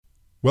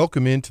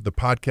Welcome into the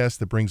podcast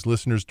that brings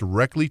listeners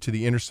directly to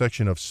the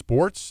intersection of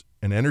sports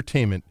and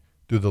entertainment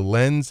through the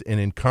lens and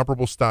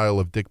incomparable style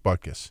of Dick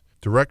Butkus.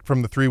 Direct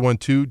from the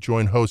 312,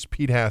 join hosts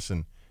Pete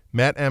Hassan,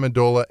 Matt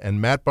Amendola,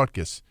 and Matt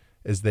Butkus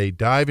as they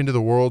dive into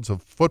the worlds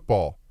of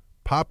football,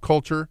 pop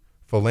culture,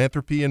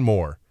 philanthropy, and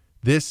more.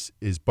 This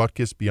is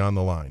Butkus Beyond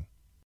the Line.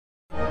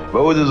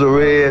 Roses are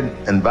red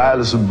and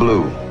violets are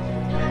blue.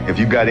 If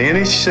you got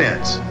any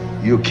sense,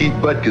 you'll keep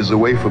Butkus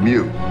away from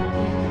you.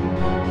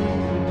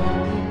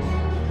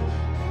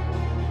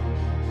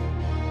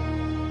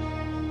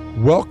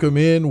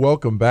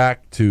 Welcome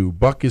back to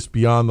Butkus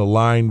Beyond the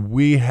Line.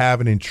 We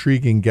have an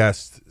intriguing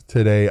guest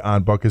today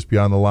on Butkus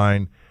Beyond the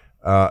Line.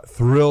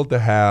 Thrilled to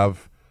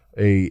have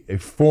a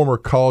former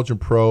college and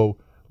pro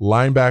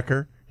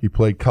linebacker. He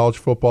played college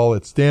football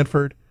at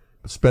Stanford,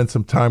 spent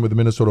some time with the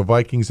Minnesota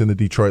Vikings and the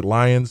Detroit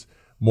Lions.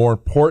 More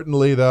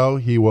importantly, though,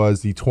 he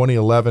was the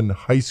 2011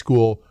 high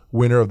school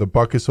winner of the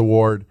Butkus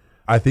Award.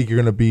 I think you're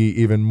going to be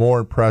even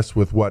more impressed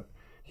with what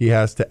he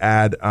has to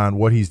add on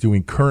what he's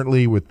doing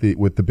currently with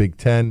the Big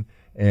Ten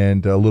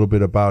and a little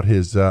bit about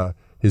his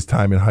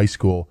time in high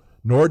school.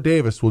 Noor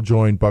Davis will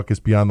join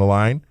Butkus Beyond the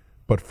Line,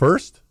 but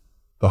first,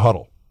 the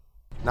huddle.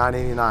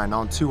 989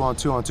 on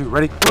two,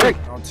 ready? Break.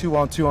 On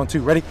two,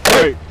 ready?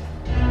 Break.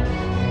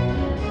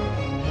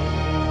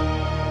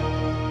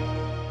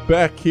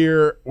 Back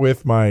here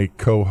with my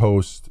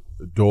co-host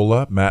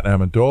Matt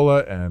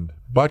Amendola, and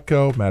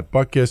Matt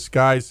Butkus.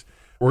 Guys,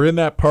 we're in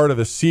that part of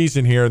the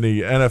season here in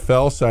the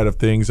NFL side of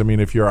things. I mean,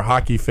 if you're a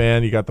hockey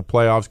fan, you got the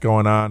playoffs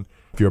going on.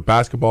 If you're a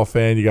basketball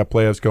fan, you got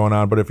playoffs going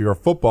on. But if you're a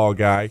football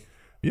guy,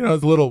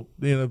 it's a little,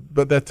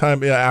 but that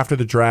time after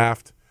the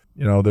draft,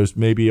 there's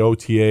maybe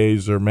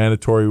OTAs or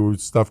mandatory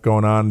stuff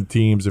going on in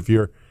teams. If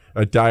you're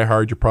a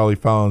diehard, you're probably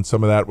following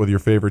some of that with your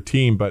favorite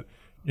team. But,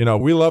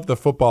 we love the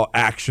football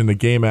action, the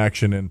game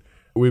action. And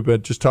we've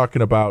been just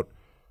talking about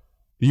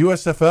the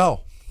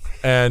USFL.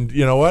 And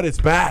you know what? It's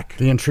back.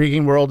 The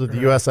intriguing world of the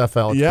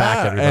USFL. It's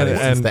back, everybody,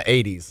 since the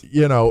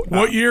 80s.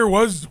 What year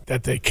was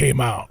that they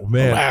came out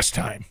the last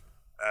time?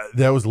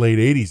 That was late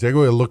 80s. They're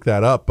going to look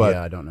that up. But,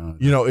 I don't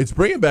know. It's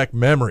bringing back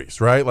memories,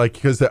 right? Like,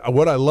 because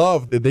what I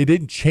love, they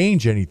didn't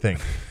change anything.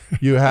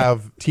 You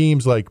have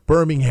teams like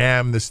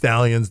Birmingham, the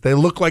Stallions. They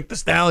look like the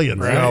Stallions.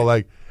 Right.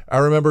 Like I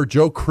remember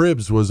Joe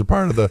Cribbs was a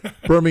part of the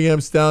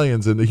Birmingham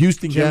Stallions and the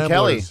Houston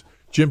Gamblers.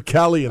 Jim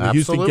Kelly and the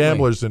Houston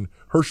Gamblers and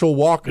Herschel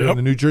Walker and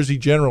the New Jersey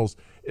Generals.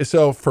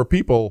 So for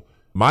people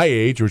my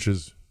age, which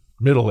is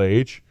middle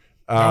age.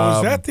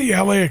 Was that the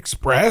LA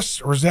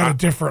Express or is that a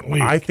different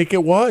league? I think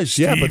it was.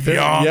 Steve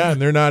Young.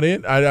 And they're not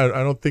in. I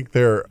don't think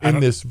they're in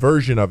this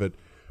version of it.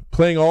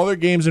 Playing all their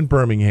games in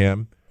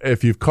Birmingham.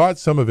 If you've caught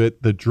some of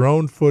it, the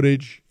drone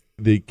footage,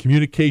 the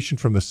communication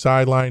from the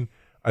sideline,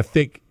 I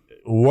think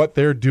what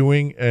they're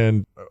doing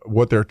and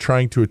what they're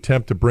trying to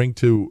attempt to bring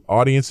to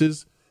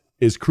audiences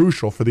is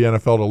crucial for the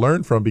NFL to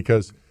learn from,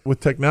 because with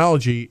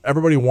technology,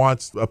 everybody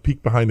wants a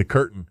peek behind the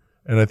curtain.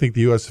 And I think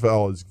the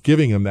USFL is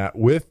giving them that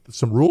with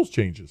some rules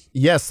changes.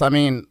 Yes, I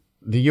mean,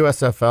 the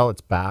USFL,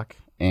 it's back.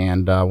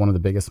 And one of the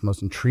biggest,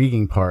 most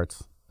intriguing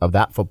parts of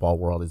that football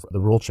world is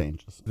the rule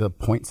changes. The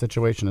point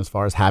situation, as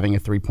far as having a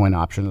 3-point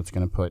option, that's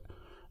going to put,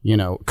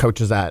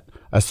 coaches at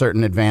a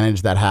certain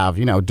advantage that have,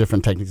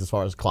 different techniques as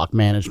far as clock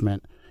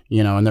management,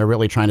 and they're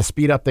really trying to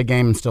speed up the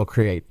game and still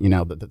create,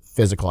 the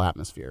physical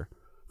atmosphere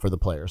for the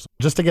players.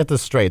 Just to get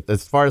this straight,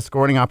 as far as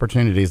scoring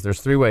opportunities,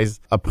 there's 3 ways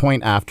a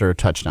point after a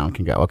touchdown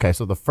can go. Okay,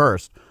 so the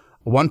first,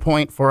 1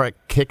 point for a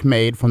kick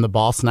made from the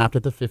ball snapped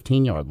at the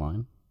 15-yard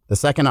line. The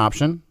second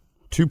option,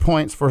 2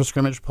 points for a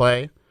scrimmage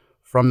play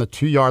from the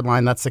 2-yard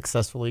line that's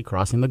successfully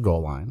crossing the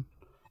goal line.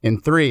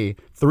 And 3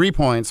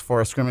 points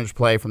for a scrimmage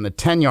play from the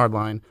 10-yard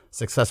line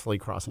successfully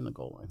crossing the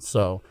goal line.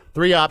 So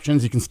 3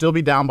 options. You can still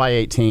be down by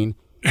 18.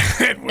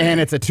 And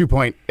it's a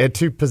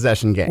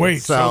 2-possession game.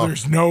 Wait, so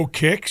there's no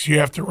kicks? You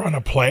have to run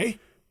a play?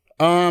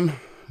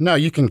 No,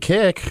 you can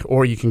kick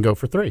or you can go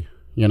for 3,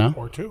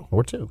 Or 2.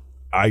 Or 2.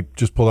 I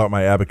just pulled out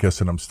my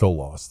abacus and I'm still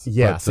lost.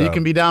 Yeah, so you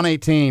can be down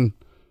 18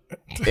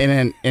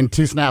 and in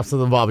 2 snaps of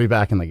the ball be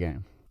back in the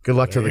game. Good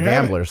luck to the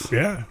gamblers.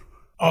 Yeah.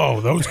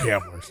 Oh, those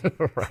gamblers.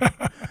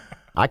 Right.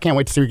 I can't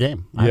wait to see your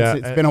game. Yeah,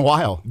 it's been a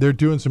while. They're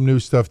doing some new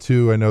stuff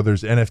too. I know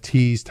there's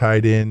NFTs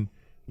tied in.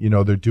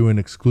 They're doing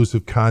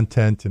exclusive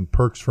content and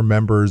perks for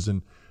members,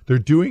 and they're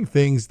doing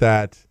things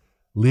that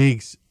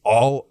leagues,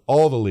 all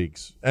the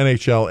leagues,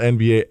 NHL,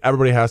 NBA,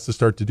 everybody has to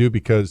start to do,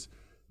 because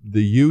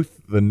the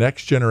youth, the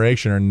next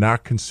generation, are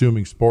not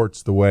consuming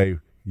sports the way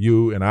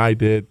you and I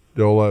did,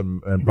 Dola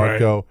and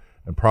Butko, Right.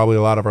 and probably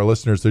a lot of our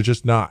listeners. They're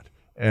just not.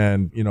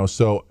 And,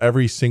 so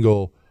every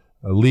single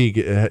league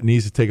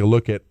needs to take a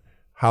look at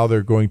how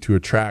they're going to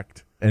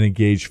attract and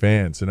engage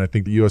fans. And I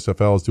think the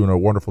USFL is doing a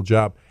wonderful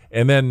job.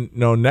 And then,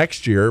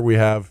 next year we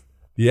have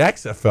the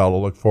XFL to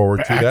look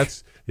forward to.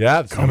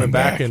 It's coming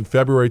back in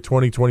February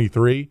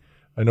 2023.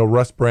 I know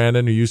Russ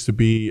Brandon, who used to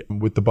be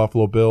with the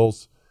Buffalo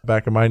Bills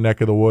back in my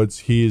neck of the woods,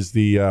 he is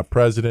the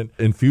president.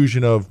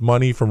 Infusion of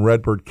money from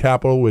Redbird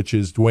Capital, which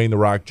is Dwayne "The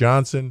Rock"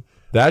 Johnson.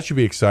 that should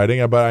be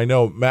exciting. But I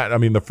know, Matt, I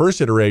mean, the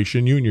first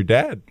iteration, you and your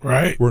dad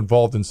were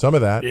involved in some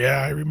of that.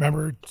 Yeah, I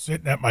remember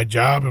sitting at my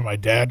job and my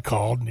dad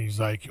called and he's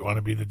like, "You want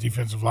to be the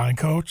defensive line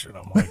coach?" And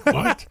I'm like,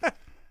 "What?"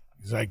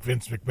 He's like,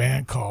 "Vince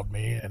McMahon called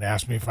me and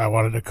asked me if I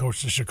wanted to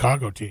coach the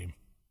Chicago team."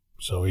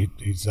 So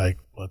he's like,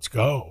 "Let's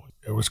go."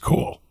 It was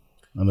cool.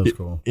 That is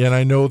cool. And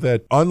I know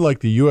that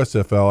unlike the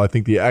USFL, I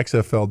think the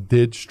XFL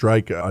did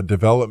strike a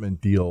development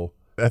deal.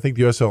 I think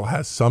the USFL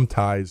has some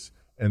ties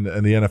and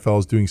the NFL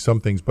is doing some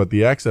things, but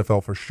the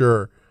XFL for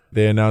sure,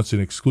 they announced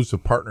an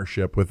exclusive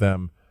partnership with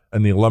them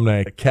and the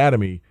Alumni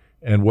Academy.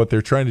 And what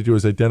they're trying to do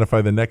is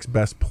identify the next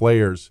best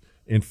players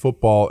in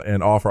football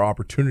and offer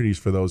opportunities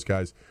for those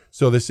guys.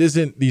 So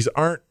these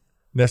aren't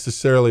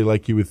necessarily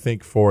like you would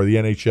think for the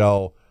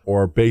NHL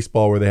or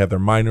baseball where they have their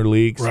minor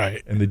leagues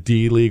and the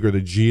D League or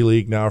the G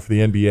League now for the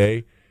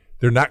NBA.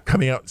 They're not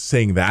coming out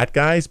saying that,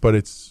 guys, but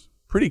it's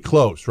pretty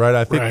close, right?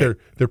 I think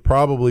they're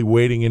probably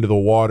wading into the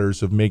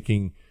waters of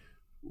making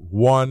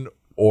one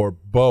or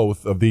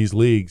both of these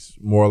leagues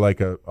more like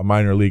a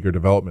minor league or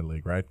development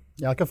league, right?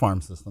 Yeah, like a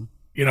farm system.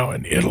 You know,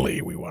 in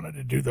Italy, we wanted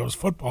to do those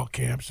football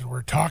camps, and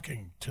we're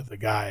talking to the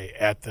guy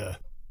at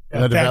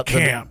that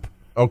camp.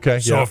 Okay.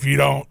 So if you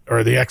don't,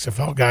 or the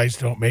XFL guys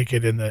don't make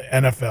it in the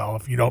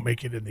NFL, if you don't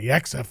make it in the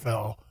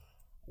XFL,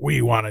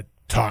 we want to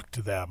talk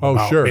to them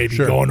about maybe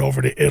going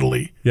over to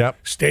Italy,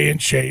 stay in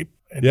shape.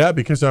 Yeah,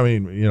 because, I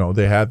mean, you know,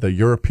 they had the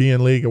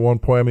European League at one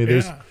point. I mean,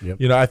 there's,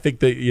 you know, I think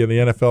that the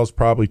NFL is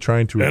probably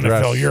trying to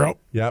address. NFL Europe.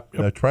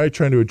 They're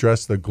trying to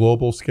address the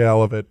global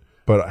scale of it.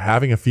 But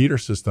having a feeder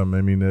system,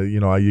 I mean, you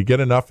know, you get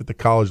enough at the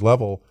college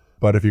level,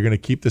 but if you're going to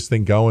keep this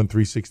thing going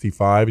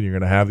 365 and you're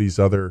going to have these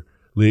other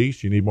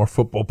leagues, you need more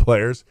football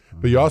players,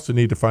 but you also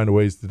need to find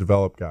ways to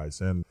develop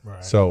guys. And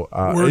so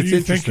where do you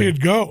think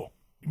it'd go?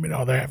 You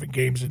know, they're having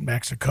games in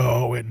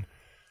Mexico and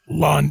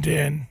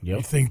London.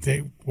 You think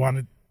they want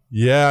to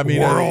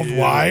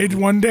worldwide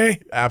one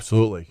day?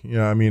 Absolutely. You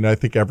know, I mean, I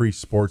think every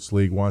sports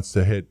league wants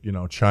to hit, you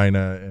know,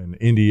 China and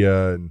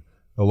India and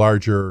the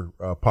larger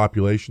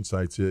population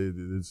sites.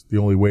 It's the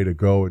only way to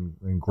go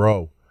and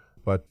grow.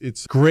 But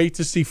it's great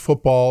to see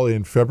football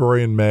in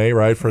February and May,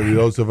 right, for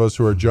those of us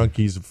who are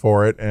junkies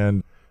for it.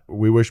 And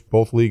we wish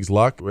both leagues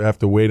luck. We have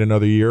to wait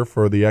another year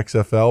for the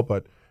XFL,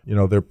 but, you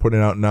know, they're putting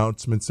out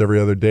announcements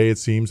every other day, it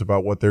seems,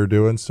 about what they're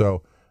doing.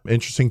 So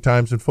interesting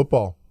times in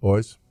football,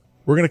 boys.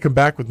 We're going to come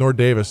back with Noor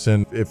Davis,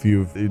 and if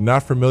you're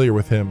not familiar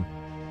with him,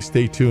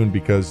 stay tuned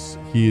because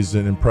he's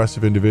an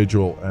impressive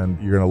individual, and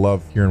you're going to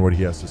love hearing what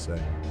he has to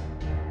say.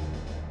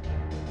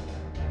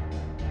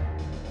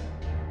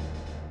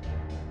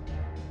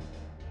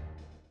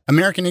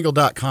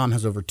 AmericanEagle.com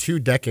has over 2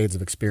 decades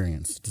of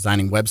experience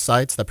designing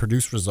websites that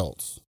produce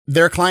results.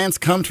 Their clients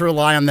come to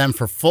rely on them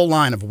for full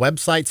line of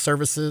website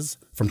services,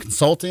 from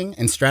consulting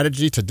and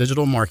strategy to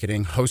digital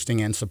marketing,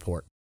 hosting, and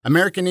support.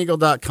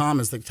 AmericanEagle.com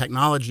is the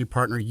technology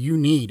partner you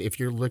need if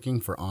you're looking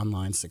for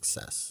online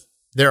success.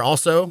 They're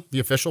also the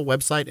official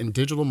website and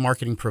digital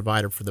marketing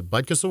provider for the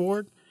Butkus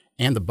Award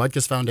and the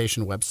Butkus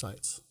Foundation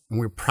websites. And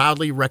we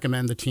proudly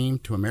recommend the team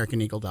to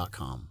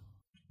AmericanEagle.com.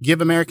 Give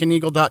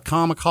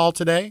AmericanEagle.com a call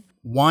today,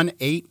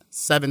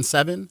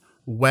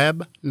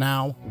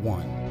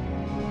 1-877-WEB-NOW-1.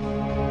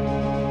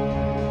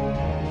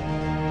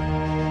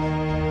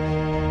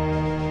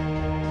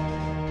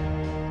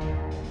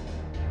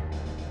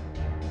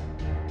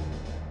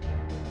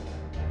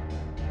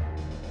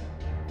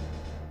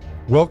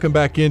 Welcome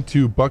back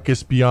into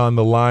Butkus Beyond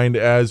the Line.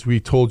 As we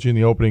told you in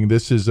the opening,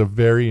 this is a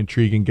very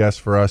intriguing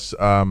guest for us.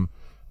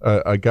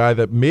 A guy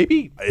that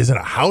maybe isn't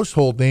a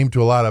household name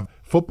to a lot of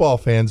football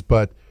fans,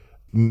 but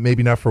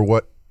maybe not for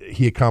what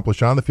he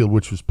accomplished on the field,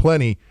 which was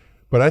plenty.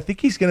 But I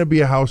think he's going to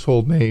be a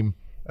household name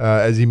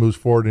as he moves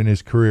forward in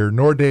his career.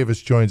 Noor Davis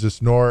joins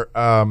us. Noor,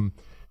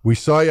 we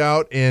saw you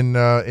out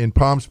in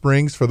Palm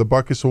Springs for the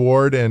Butkus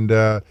Award, and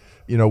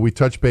you know, we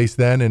touched base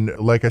then. And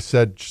like I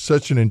said,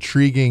 such an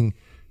intriguing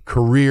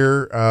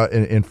career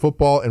in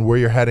football and where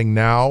you're heading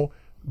now.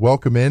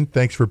 Welcome in.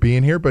 Thanks for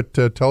being here. But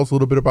tell us a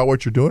little bit about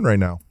what you're doing right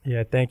now.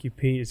 Yeah, thank you,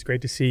 Pete. It's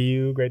great to see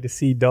you. Great to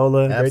see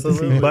Dola.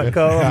 Absolutely. Great to see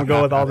Butko. I'm going to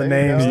go with all the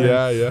names.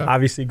 Yeah.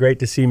 Obviously, great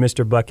to see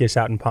Mr. Butkus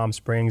out in Palm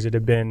Springs. It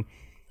had been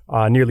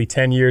nearly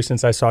 10 years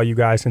since I saw you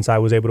guys, since I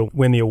was able to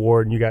win the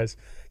award, and you guys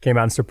came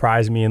out and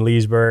surprised me in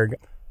Leesburg.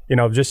 You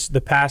know, just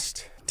the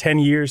past 10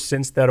 years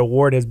since that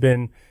award has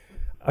been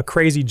a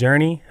crazy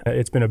journey.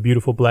 It's been a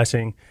beautiful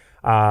blessing.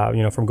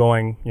 You know, from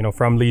going, you know,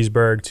 from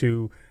Leesburg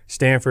to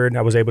Stanford,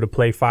 I was able to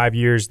play 5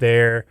 years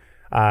there.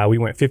 We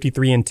went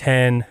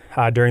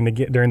 53-10 during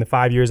the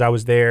 5 years I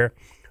was there.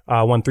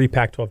 Won 3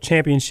 Pac-12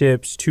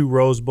 championships, 2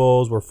 Rose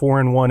Bowls. We're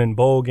 4-1 in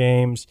bowl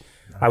games.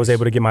 Nice. I was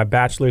able to get my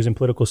bachelor's in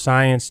political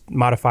science,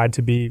 modified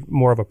to be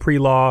more of a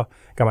pre-law.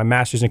 Got my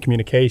master's in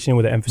communication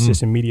with an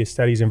emphasis in media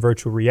studies and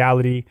virtual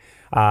reality.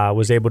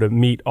 Was able to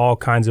meet all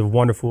kinds of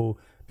wonderful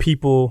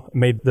people.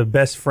 Made the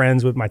best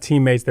friends with my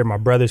teammates. They're my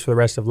brothers for the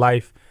rest of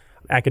life.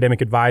 Academic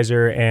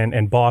advisor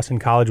and boss in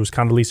college was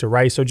Condoleezza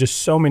Rice. So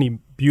just so many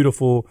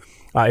beautiful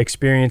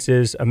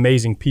experiences,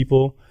 amazing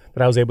people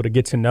that I was able to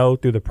get to know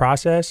through the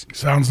process.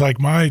 Sounds like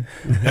my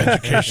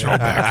educational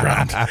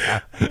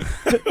background.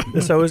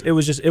 So it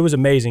was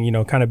amazing, you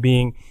know, kind of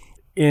being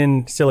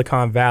in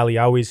Silicon Valley.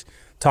 I always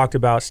talked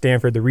about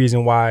Stanford, the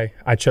reason why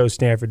I chose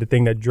Stanford, the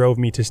thing that drove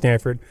me to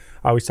Stanford.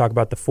 I always talk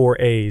about the 4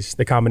 A's,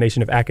 the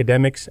combination of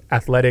academics,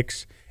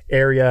 athletics,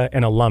 area,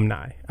 and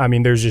alumni. I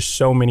mean, there's just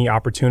so many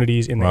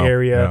opportunities in the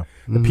area.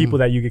 Yeah. The people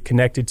that you get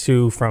connected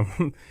to,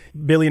 from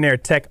billionaire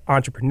tech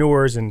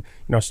entrepreneurs and,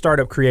 you know,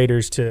 startup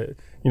creators to,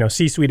 you know,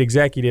 C-suite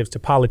executives to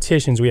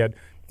politicians. We had,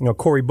 you know,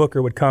 Cory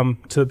Booker would come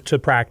to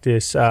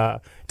practice.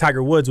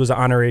 Tiger Woods was an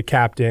honorary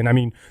captain. I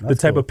mean, the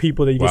type of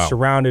people that you get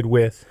surrounded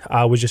with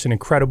was just an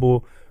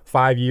incredible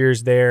 5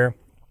 years there.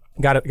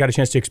 Got a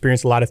chance to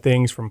experience a lot of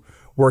things, from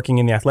working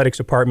in the athletics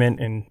department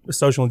and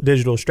social and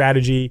digital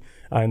strategy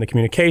in the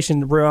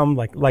communication realm,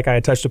 like I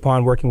had touched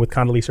upon, working with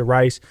Condoleezza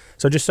Rice.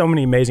 So just so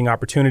many amazing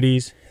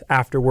opportunities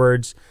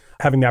afterwards,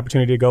 having the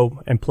opportunity to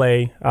go and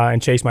play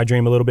and chase my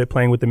dream a little bit,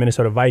 playing with the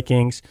Minnesota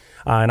Vikings.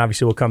 And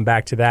obviously we'll come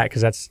back to that,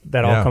 because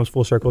that all comes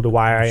full circle to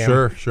why I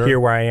am here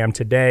where I am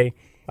today.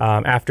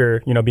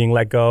 After, you know, being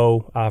let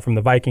go from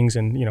the Vikings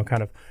and, you know,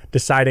 kind of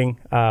deciding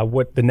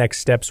what the next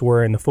steps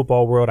were in the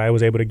football world, I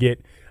was able to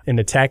get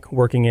into tech,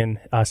 working in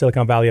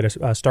Silicon Valley at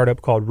a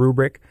startup called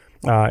Rubrik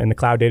in the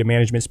cloud data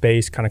management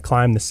space, kind of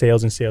climbed the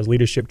sales and sales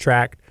leadership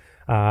track.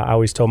 I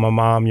always told my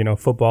mom, you know,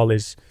 football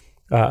is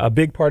a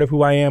big part of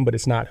who I am, but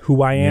it's not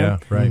who I am. Yeah,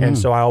 right. And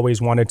so I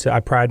always I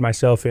pride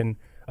myself in,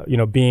 you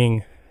know,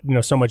 being, you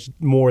know, so much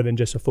more than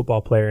just a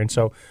football player. And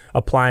so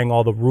applying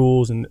all the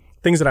rules and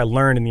things that I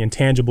learned in the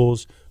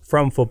intangibles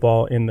from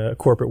football in the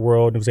corporate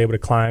world, and was able to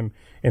climb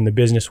in the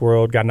business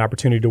world. Got an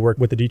opportunity to work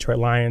with the Detroit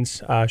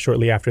Lions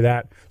shortly after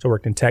that. So I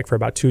worked in tech for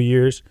about 2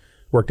 years,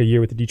 worked a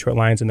year with the Detroit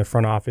Lions in the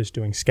front office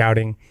doing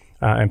scouting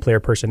and player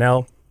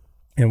personnel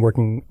and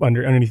working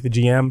underneath the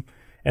GM.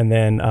 And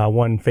then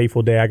one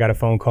fateful day, I got a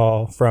phone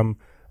call from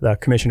the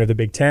commissioner of the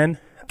Big Ten,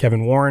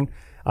 Kevin Warren,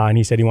 and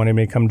he said he wanted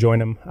me to come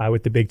join him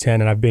with the Big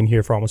Ten. And I've been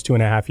here for almost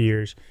 2.5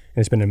 years,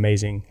 and it's been an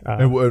amazing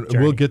and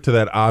we'll get to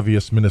that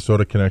obvious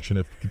Minnesota connection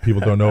if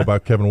people don't know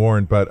about Kevin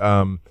Warren. But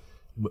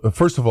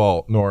first of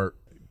all, Noor,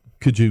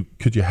 could you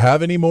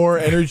have any more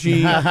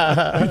energy?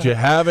 Could you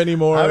have any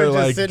more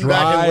like drive?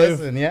 Back and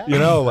listen. Yeah, you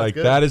know, like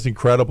that is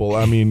incredible.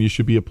 I mean, you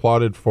should be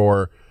applauded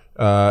for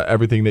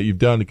everything that you've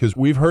done, because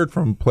we've heard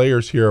from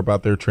players here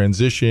about their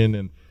transition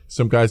and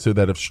some guys that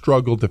have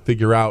struggled to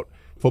figure out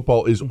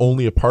football is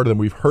only a part of them.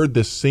 We've heard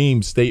this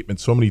same statement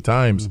so many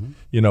times.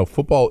 You know,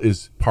 football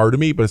is part of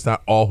me, but it's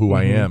not all who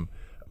I am.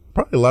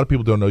 Probably a lot of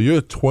people don't know. You're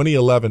a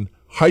 2011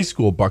 high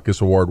school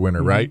Butkus Award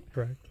winner, right?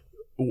 Correct.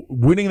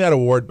 Winning that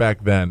award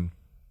back then,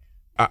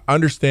 I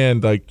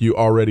understand like you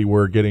already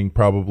were getting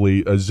probably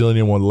a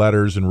zillion one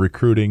letters and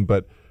recruiting,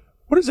 but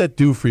what does that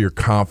do for your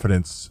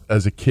confidence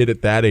as a kid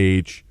at that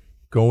age,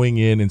 going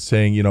in and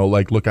saying, you know,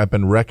 like, look, I've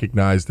been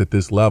recognized at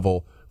this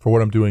level for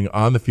what I'm doing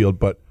on the field,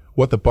 but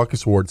what the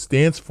Butkus Award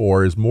stands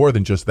for is more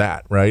than just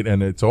that, right?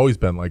 And it's always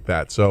been like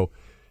that. So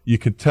you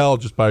can tell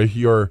just by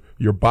your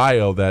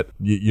bio that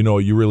you know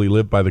you really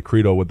live by the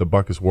credo what the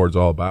Butkus Award's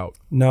all about.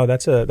 No,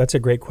 that's a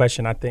great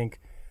question. I think,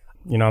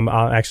 you know,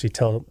 I'll actually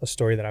tell a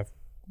story that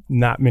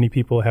not many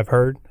people have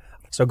heard.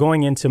 So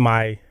going into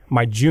my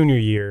junior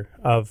year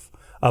of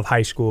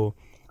high school,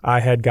 I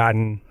had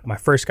gotten my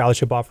first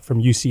scholarship offer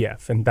from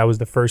UCF, and that was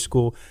the first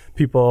school.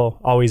 People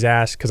always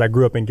ask, because I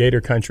grew up in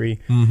Gator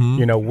country,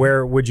 you know,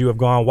 where would you have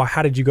gone?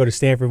 How did you go to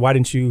Stanford? Why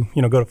didn't you,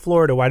 you know, go to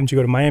Florida? Why didn't you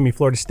go to Miami,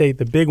 Florida State,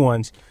 the big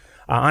ones?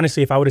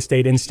 Honestly, if I would have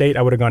stayed in state,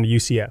 I would have gone to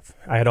UCF.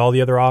 I had all the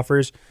other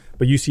offers,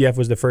 but UCF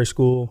was the first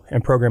school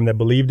and program that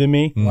believed in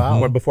me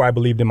before I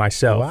believed in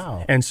myself.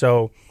 Wow. And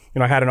so, you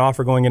know, I had an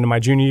offer going into my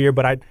junior year,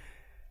 but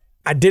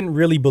I didn't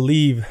really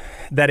believe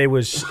that it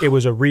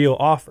was a real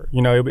offer.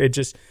 You know,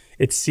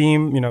 it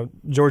seemed, you know,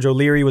 George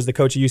O'Leary was the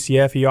coach at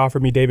UCF. He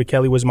offered me. David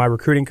Kelly was my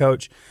recruiting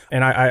coach.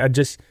 And I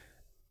just,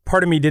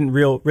 part of me didn't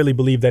really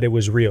believe that it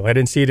was real. I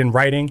didn't see it in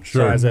writing.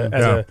 Sure.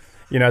 So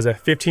as a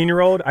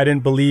 15-year-old, I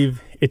didn't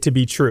believe it to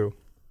be true.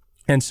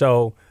 And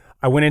so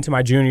I went into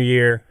my junior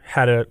year,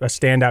 had a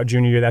standout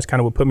junior year. That's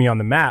kind of what put me on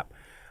the map.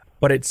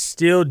 But it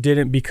still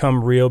didn't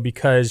become real,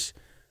 because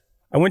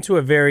I went to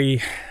a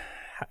very,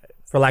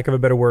 for lack of a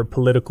better word,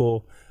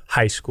 political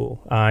high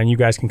school. And you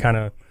guys can kind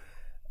of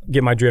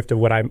get my drift of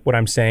what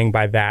I'm saying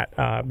by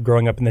that.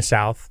 Growing up in the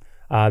South,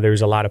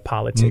 there's a lot of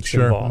politics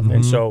involved.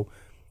 And so,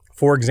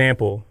 for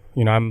example,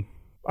 you know,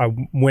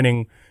 I'm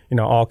winning, you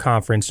know, all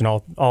conference and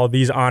all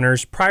these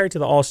honors prior to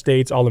the all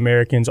states, all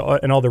Americans,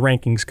 and all the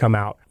rankings come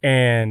out.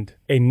 And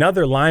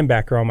another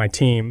linebacker on my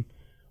team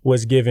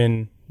was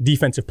given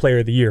defensive player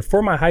of the year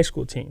for my high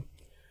school team.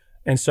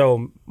 And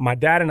so my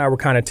dad and I were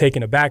kind of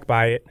taken aback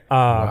by it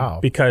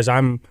because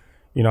I'm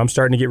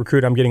starting to get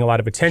recruited. I'm getting a lot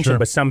of attention,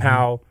 but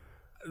somehow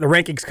the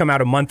rankings come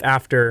out a month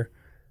after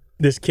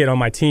this kid on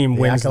my team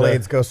wins.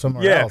 Accolades go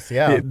somewhere else.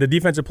 Yeah. The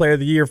defensive player of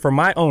the year for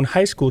my own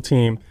high school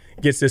team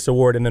gets this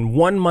award. And then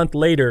 1 month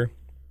later,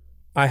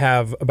 I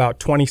have about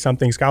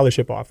 20-something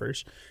scholarship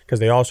offers, because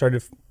they all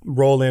started to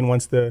roll in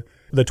once the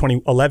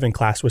 2011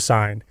 class was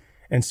signed.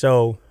 And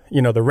so,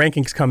 the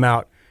rankings come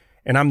out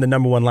and I'm the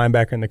number one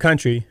linebacker in the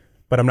country,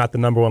 but I'm not the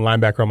number one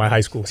linebacker on my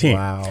high school team.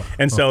 Wow.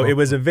 And so it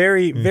was a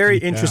very, very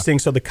interesting.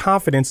 So the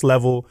confidence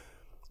level,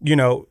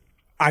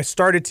 I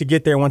started to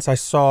get there once I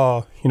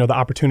saw, the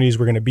opportunities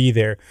were going to be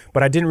there,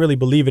 but I didn't really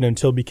believe it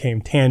until it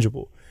became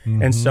tangible.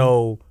 And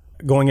so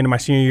going into my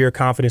senior year,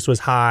 confidence was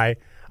high.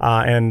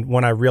 And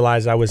when I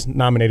realized I was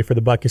nominated for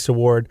the Butkus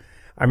Award,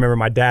 I remember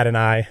my dad and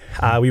I,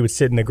 we would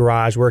sit in the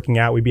garage working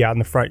out. We'd be out in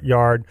the front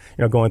yard,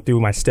 going through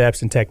my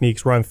steps and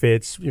techniques, run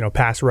fits,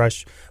 pass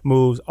rush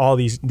moves, all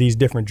these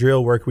different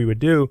drill work we would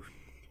do.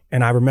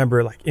 And I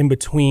remember like in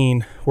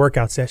between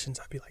workout sessions,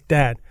 I'd be like,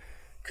 Dad,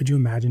 could you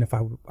imagine if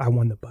I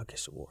won the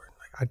Butkus Award?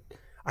 Like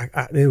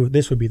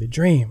this would be the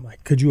dream.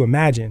 Like, could you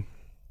imagine?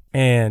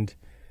 And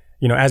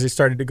as it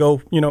started to go,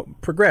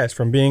 progress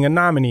from being a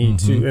nominee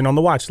to and on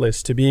the watch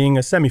list to being a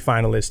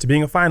semifinalist to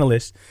being a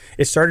finalist,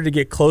 it started to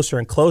get closer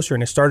and closer,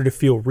 and it started to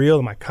feel real,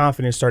 and my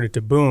confidence started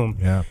to boom.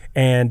 Yeah.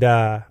 And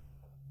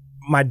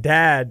my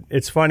dad,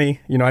 it's funny,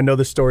 I know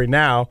the story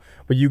now,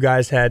 but you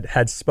guys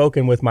had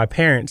spoken with my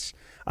parents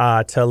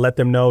to let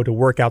them know to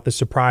work out the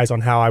surprise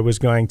on how I was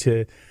going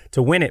to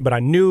win it. But I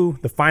knew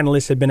the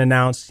finalists had been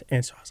announced,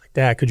 and so I was like,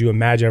 Dad, could you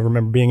imagine? I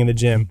remember being in the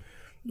gym,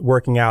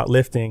 working out,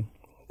 lifting.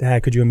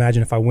 Dad, could you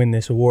imagine if I win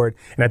this award?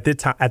 And at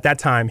that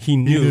time, he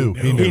knew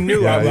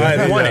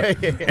I won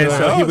it. And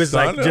so he was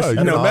like, just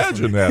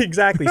imagine that.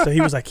 Exactly. So he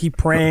was like, keep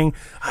praying,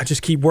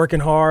 just keep working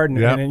hard,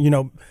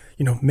 and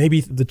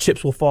maybe the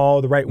chips will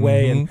fall the right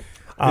way. And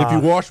if you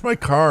wash my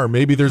car,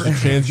 maybe there's a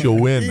chance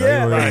you'll win.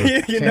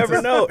 You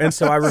never know. And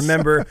so I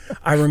remember,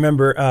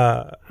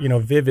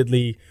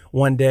 vividly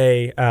one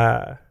day.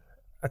 I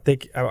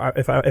think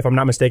if I'm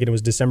not mistaken, it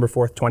was December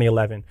 4th,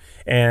 2011,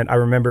 and I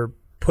remember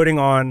putting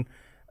on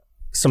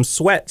some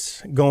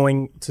sweats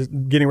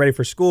getting ready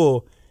for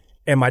school,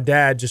 and my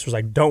dad just was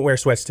like, don't wear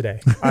sweats today.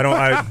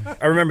 I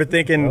remember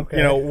thinking,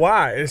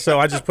 why? So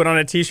I just put on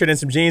a t-shirt and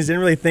some jeans,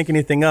 didn't really think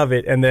anything of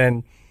it. And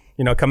then,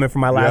 coming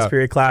from my last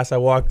period class, I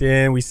walked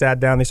in, we sat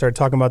down, they started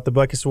talking about the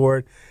Butkus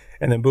Award,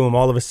 and then boom,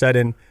 all of a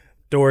sudden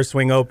doors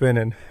swing open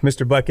and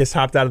Mr. Butkus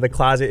hopped out of the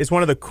closet. It's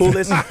one of the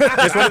coolest,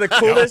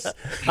 surprises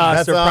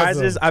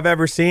awesome. I've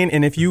ever seen.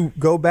 And if you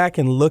go back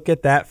and look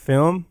at that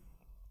film,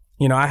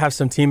 I have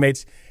some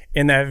teammates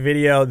in that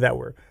video that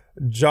were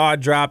jaw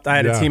dropped. I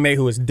had a teammate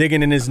who was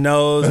digging in his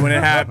nose when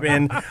it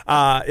happened.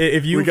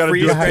 If you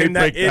freeze frame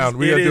that,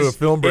 we got to do a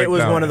film breakdown. It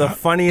was one of the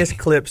funniest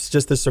clips,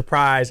 just the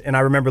surprise. And I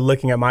remember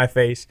looking at my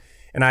face,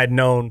 and I had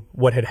known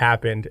what had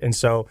happened. And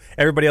so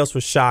everybody else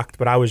was shocked,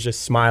 but I was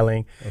just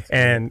smiling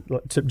and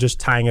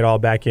just tying it all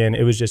back in.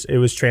 It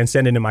was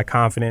transcendent in my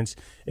confidence,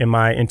 in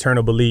my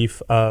internal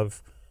belief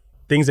of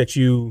things that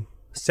you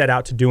set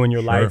out to do in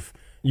your life,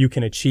 you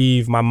can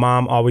achieve. My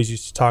mom always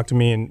used to talk to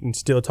me and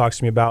still talks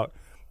to me about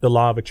the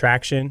law of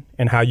attraction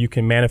and how you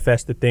can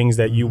manifest the things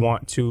that you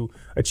want to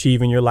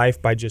achieve in your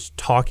life by just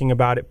talking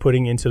about it,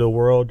 putting into the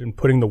world and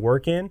putting the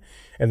work in,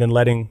 and then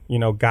letting,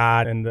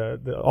 God and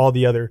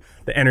the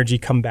energy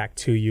come back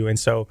to you. And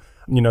so,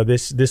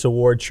 this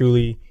award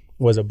truly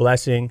was a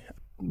blessing.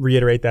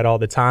 Reiterate that all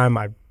the time.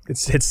 It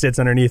sits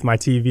underneath my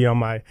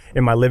TV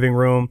in my living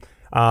room.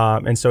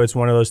 And so it's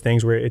one of those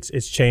things where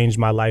it's changed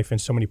my life in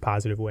so many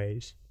positive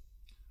ways.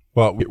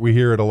 Well, we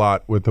hear it a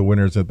lot with the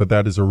winners, but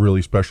that is a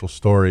really special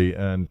story.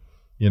 And,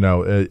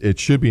 it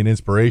should be an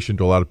inspiration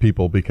to a lot of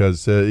people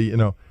because,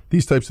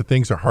 these types of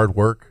things are hard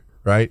work,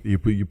 right? You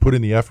put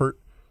in the effort.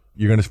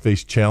 You're going to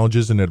face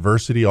challenges and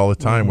adversity all the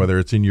time, whether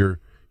it's in your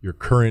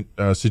current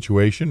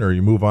situation or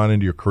you move on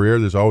into your career.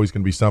 There's always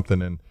going to be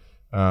something. And,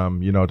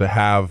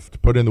 to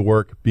put in the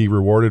work, be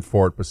rewarded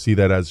for it, but see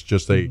that as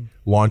just a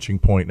launching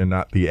point and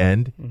not the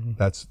end.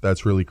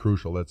 That's really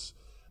crucial.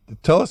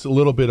 Tell us a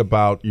little bit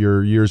about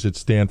your years at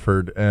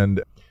Stanford,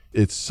 and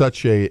it's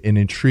such an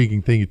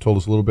intriguing thing. You told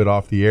us a little bit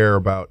off the air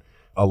about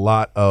a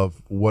lot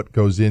of what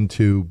goes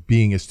into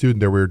being a student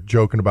there. We were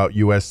joking about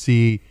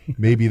USC.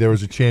 Maybe there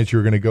was a chance you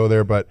were going to go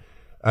there, but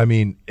I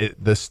mean,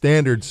 the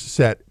standards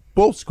set,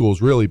 both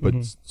schools really, but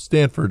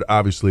Stanford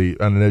obviously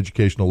on an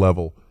educational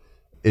level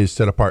is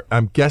set apart.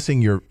 I'm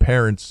guessing your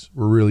parents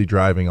were really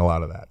driving a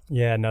lot of that.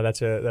 Yeah, no,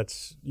 that's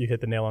you hit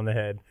the nail on the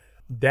head.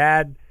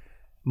 Dad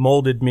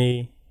molded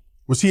me.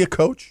 Was he a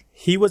coach?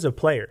 He was a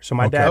player. So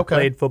my dad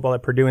played football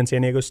at Purdue and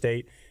San Diego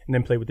State, and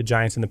then played with the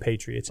Giants and the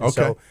Patriots. And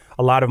so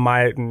a lot of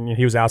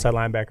he was outside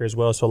linebacker as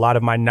well. So a lot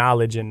of my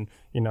knowledge and,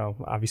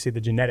 obviously the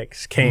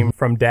genetics came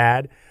from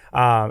Dad.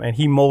 And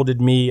he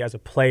molded me as a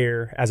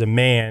player, as a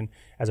man,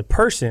 as a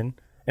person.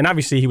 And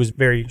obviously he was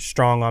very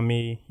strong on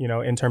me,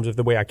 in terms of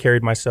the way I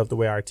carried myself, the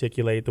way I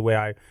articulate, the way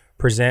I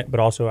present, but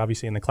also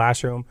obviously in the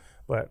classroom.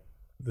 But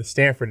the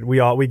Stanford,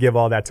 we give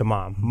all that to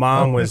Mom.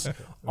 Mom was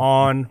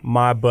on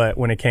my butt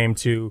when it came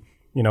to,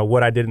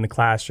 what I did in the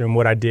classroom,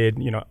 what I did,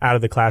 out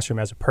of the classroom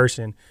as a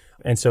person.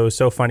 And so it's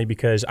so funny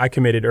because I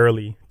committed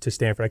early to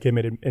Stanford. I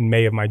committed in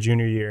May of my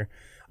junior year,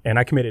 and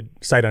I committed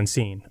sight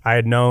unseen. I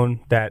had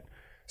known that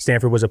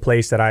Stanford was a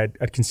place that I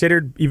had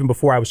considered even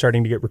before I was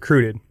starting to get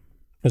recruited.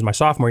 was my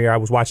sophomore year. I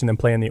was watching them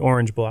play in the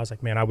Orange Bowl. I was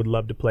like, man, I would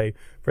love to play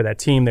for that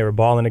team. They were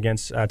balling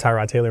against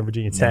Tyrod Taylor and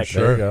Virginia Tech.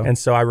 Sure. And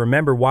so I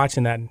remember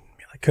watching that. And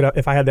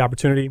if I had the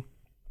opportunity,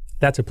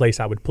 that's a place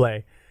I would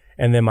play.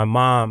 And then my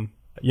mom,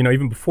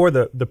 even before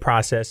the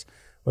process,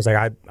 was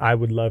like, I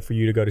would love for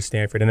you to go to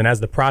Stanford. And then as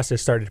the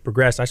process started to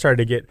progress, I started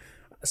to get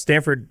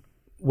Stanford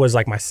was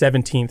like my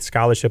 17th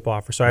scholarship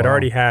offer. So I'd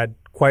already had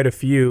quite a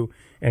few.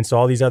 And so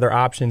all these other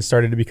options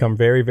started to become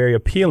very, very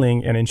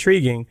appealing and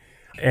intriguing.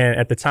 And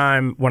at the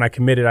time when I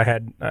committed,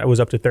 I was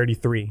up to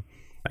 33.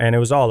 And it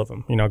was all of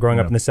them. Growing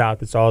up in the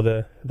South, it's all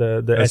the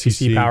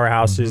SEC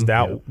powerhouses,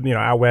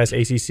 out West,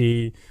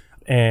 ACC.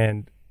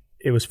 And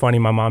it was funny.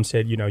 My mom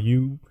said,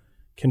 you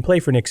can play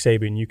for Nick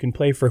Saban, you can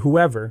play for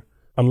whoever,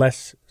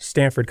 unless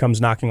Stanford comes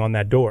knocking on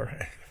that door.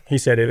 She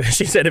said,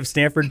 if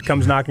Stanford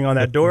comes knocking on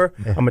that door,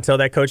 I'm going to tell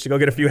that coach to go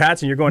get a few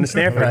hats and you're going to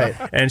Stanford.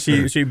 Right. And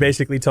she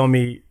basically told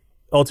me,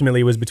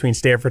 ultimately it was between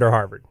Stanford or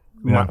Harvard,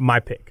 my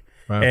pick.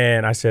 Right.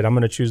 And I said, I'm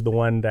going to choose the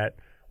one that,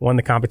 one,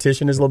 the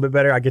competition is a little bit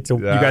better. You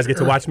guys get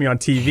to watch me on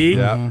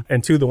TV.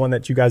 And two, the one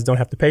that you guys don't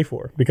have to pay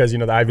for, because,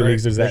 the Ivy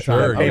Leagues is that.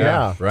 Sure.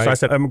 Right. So I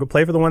said, I'm going to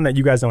play for the one that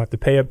you guys don't have to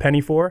pay a penny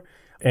for.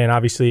 And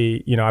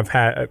obviously,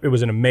 it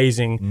was an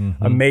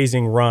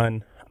amazing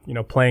run,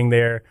 playing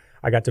there.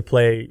 I got to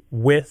play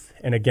with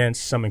and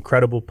against some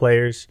incredible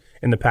players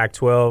in the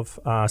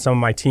Pac-12. Some of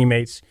my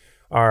teammates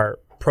are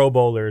Pro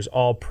Bowlers,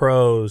 all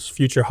pros,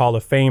 future Hall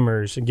of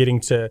Famers, and getting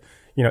to,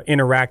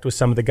 interact with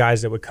some of the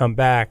guys that would come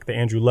back, the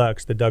Andrew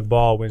Lucks, the Doug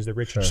Baldwins, the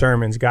Richard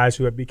Shermans, guys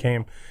who have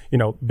became,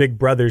 big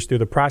brothers through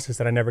the process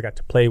that I never got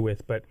to play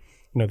with. But,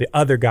 the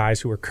other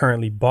guys who are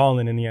currently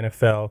balling in the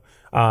NFL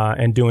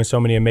and doing so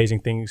many amazing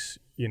things,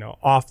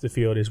 off the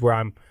field is where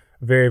I'm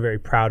very, very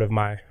proud of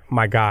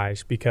my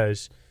guys,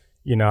 because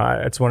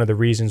it's one of the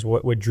reasons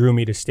what drew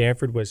me to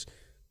Stanford was,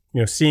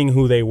 seeing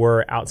who they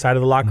were outside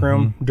of the locker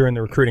room during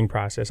the recruiting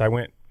process. I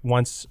went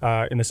once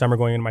in the summer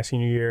going into my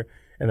senior year,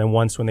 and then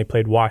once when they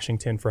played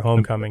Washington for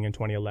homecoming in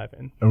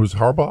 2011. And was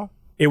Harbaugh?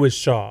 It was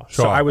Shaw.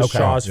 So I was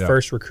Shaw's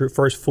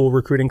first full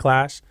recruiting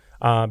class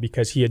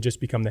because he had just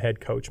become the head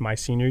coach my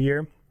senior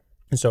year.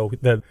 And so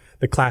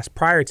the class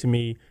prior to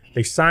me,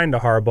 they signed to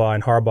Harbaugh,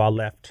 and Harbaugh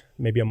left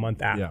maybe a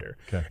month after.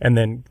 Yeah, okay. And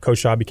then Coach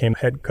Shaw became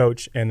head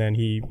coach, and then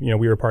we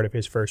were part of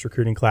his first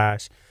recruiting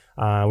class.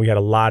 We had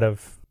a lot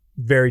of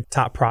very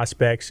top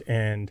prospects,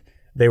 and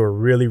they were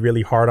really,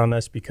 really hard on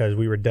us because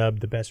we were dubbed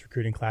the best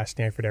recruiting class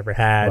Stanford ever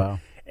had. Wow.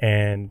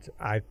 And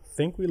I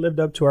think we lived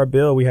up to our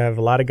bill. We have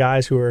a lot of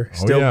guys who are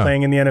still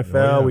playing in the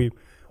NFL. We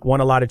won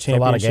a lot of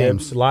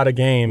championships, a lot of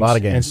games.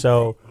 And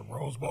so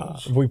Rose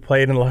Bowls. We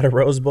played in a lot of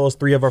Rose Bowls.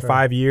 3 of our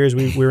 5 years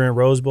we were in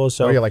Rose Bowls.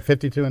 So you're like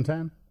 52 and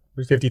 10?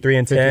 53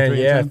 and 10,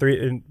 yeah.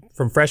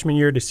 From freshman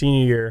year to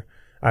senior year,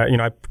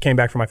 I came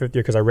back for my 5th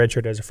year because I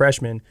redshirted as a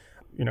freshman.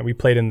 We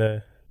played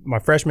in my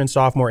freshman,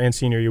 sophomore, and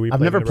senior year. I've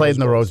never played in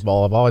the Rose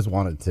Bowl. I've always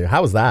wanted to.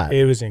 How was that?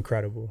 It was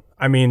incredible.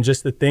 I mean,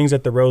 just the things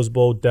that the Rose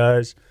Bowl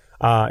does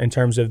in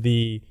terms of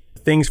the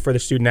things for the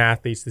student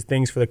athletes, the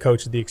things for the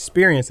coaches, the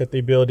experience that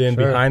they build in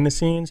behind the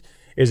scenes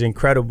is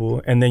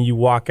incredible. And then you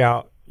walk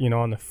out,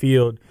 on the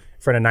field in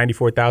front of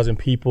 94,000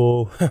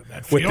 people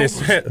with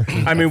this.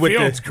 I mean, with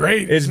the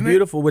great. It's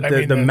beautiful with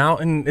the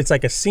mountain. It's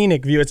like a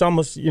scenic view. It's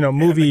almost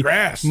movie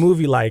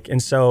like.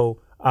 And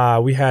so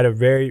we had a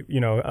very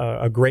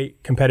a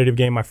great competitive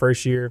game my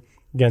first year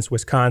against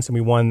Wisconsin.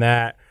 We won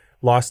that.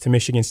 Lost to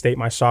Michigan State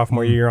my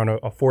sophomore year on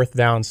a 4th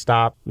down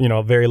stop.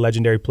 A very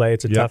legendary play.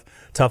 It's a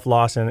tough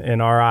loss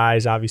in our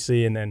eyes,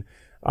 obviously. And then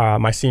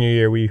my senior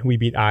year, we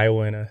beat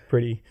Iowa in a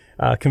pretty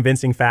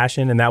convincing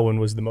fashion, and that one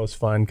was the most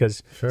fun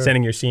because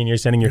sending your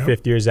seniors, sending your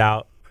 5th years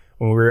out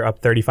when we were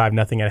up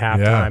 35-0 at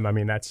halftime. I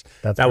mean,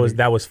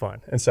 that was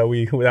fun, and so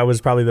that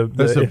was probably the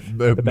best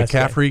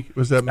McCaffrey day.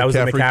 Was that was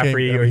the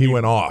McCaffrey? Or he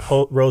went off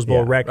Rose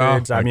Bowl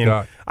records. I mean,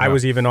 I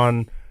was even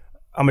on.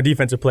 I'm a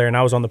defensive player, and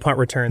I was on the punt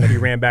return that he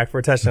ran back for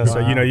a touchdown. So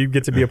you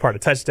get to be a part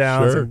of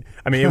touchdowns. Sure. And,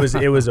 I mean, it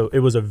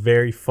was a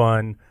very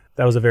fun.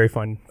 That was a very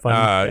fun.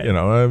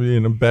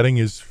 Betting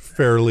is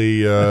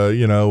fairly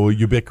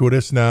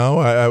ubiquitous now.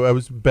 I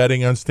was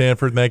betting on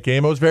Stanford in that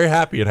game. I was very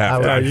happy at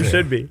halftime. You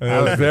should be. I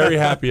was very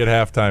happy at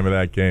halftime of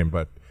that game.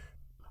 But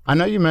I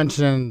know you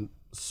mentioned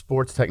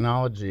sports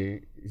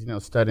technology.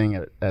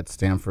 Studying at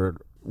Stanford.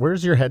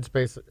 Where's your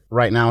headspace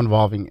right now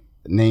involving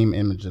name,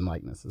 image, and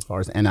likeness as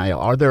far as NIL?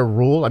 Are there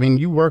rules? I mean,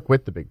 you work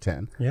with the Big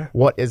Ten. Yeah.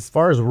 What, as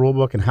far as rule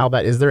book and how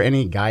that, is there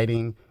any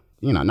guiding,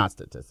 not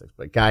statistics,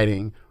 but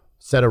guiding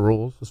set of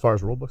rules as far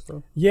as rule books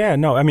though? Yeah,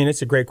 no, I mean,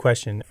 it's a great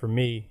question. For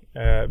me,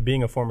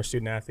 being a former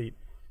student athlete,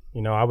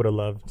 I would have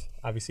loved,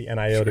 obviously,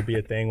 NIL to be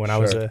a thing when I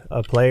was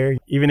a player,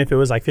 even if it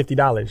was like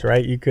 $50,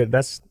 right? You could,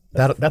 that's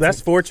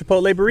 4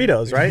 Chipotle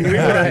burritos, right?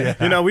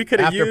 We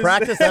could have after used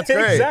practice. That's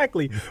great.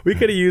 Exactly. We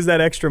could have used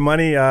that extra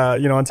money,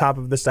 on top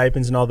of the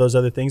stipends and all those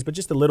other things. But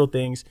just the little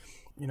things,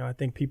 I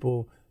think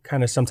people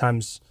kind of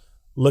sometimes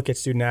look at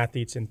student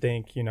athletes and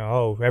think,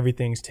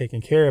 everything's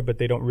taken care of, but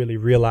they don't really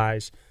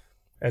realize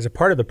as a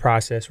part of the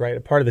process, right? A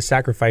part of the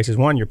sacrifice is,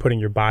 one, you're putting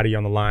your body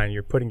on the line,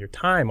 you're putting your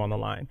time on the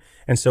line,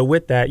 and so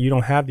with that, you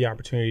don't have the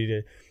opportunity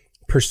to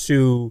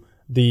pursue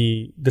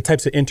the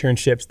types of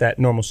internships that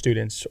normal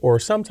students or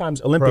sometimes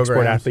Olympic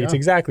sport athletes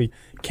exactly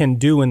can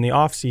do in the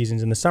off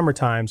seasons, in the summer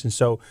times. And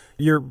so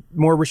you're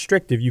more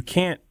restrictive. You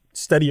can't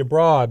study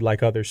abroad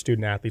like other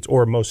student athletes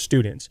or most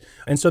students.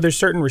 And so there's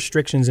certain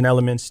restrictions and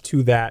elements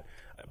to that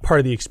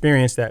part of the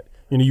experience that,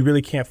 you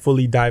really can't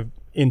fully dive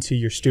into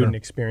your student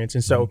experience.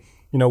 And so,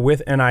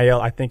 with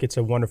NIL, I think it's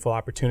a wonderful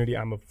opportunity.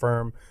 I'm a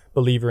firm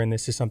believer in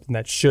this is something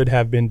that should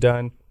have been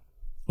done.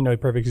 A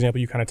perfect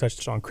example, you kind of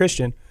touched on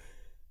Christian.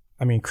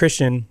 I mean,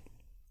 Christian,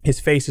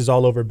 his face is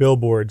all over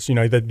billboards.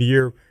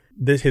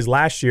 His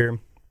last year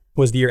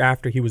was the year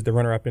after he was the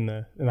runner-up in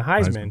the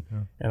Heisman.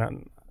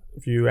 And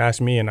if you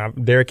ask me,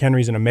 Derrick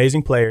Henry's an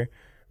amazing player,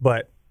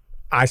 but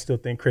I still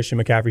think Christian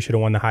McCaffrey should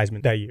have won the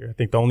Heisman that year. I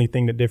think the only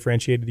thing that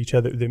differentiated each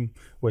other them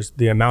was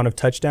the amount of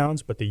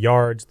touchdowns, but the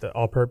yards, the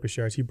all-purpose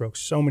yards, he broke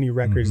so many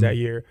records that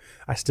year.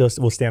 I still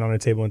will stand on the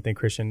table and think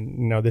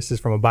Christian, this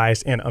is from a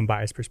biased and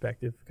unbiased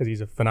perspective because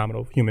he's a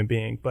phenomenal human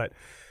being. But,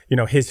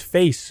 his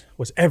face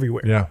was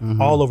everywhere,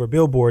 all over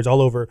billboards,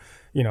 all over,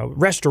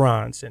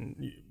 restaurants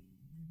and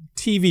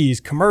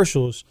TVs,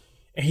 commercials,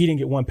 and he didn't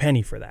get one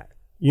penny for that.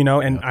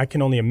 And I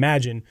can only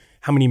imagine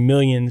how many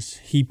millions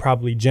he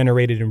probably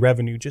generated in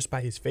revenue just by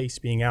his face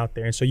being out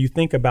there. And so you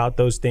think about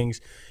those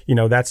things,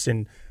 that's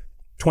in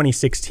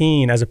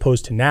 2016 as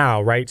opposed to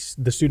now, right?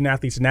 The student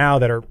athletes now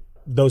that are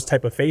those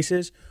type of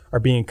faces are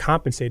being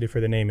compensated for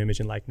the name, image,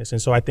 and likeness.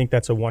 And so I think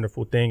that's a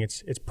wonderful thing.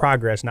 It's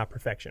progress, not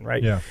perfection,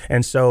 right? Yeah.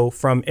 And so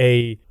from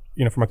a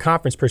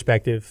conference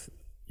perspective,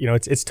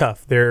 it's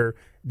tough. There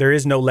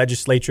is no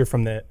legislature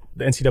from the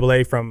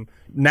NCAA from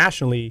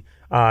nationally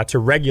to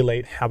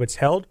regulate how it's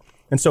held.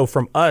 And so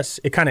from us,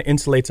 it kind of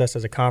insulates us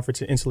as a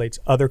conference. It insulates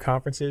other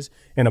conferences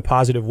in a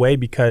positive way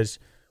because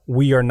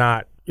we are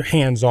not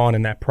hands-on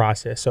in that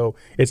process. So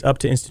it's up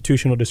to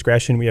institutional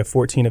discretion. We have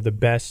 14 of the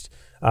best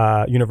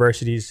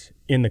universities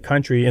in the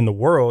country, in the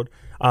world,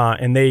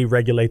 and they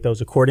regulate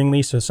those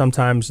accordingly. So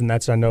sometimes, and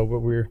that's, I know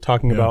what we were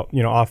talking about,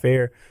 off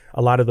air,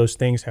 a lot of those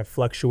things have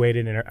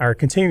fluctuated and are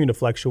continuing to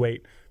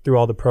fluctuate through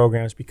all the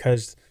programs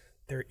because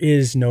there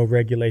is no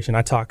regulation.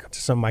 I talk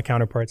to some of my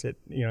counterparts at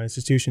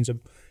institutions of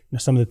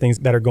some of the things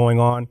that are going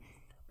on.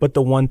 But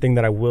the one thing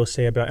that I will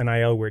say about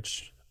NIL,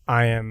 which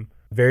I am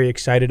very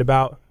excited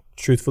about,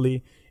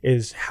 truthfully,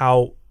 is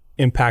how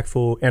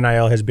impactful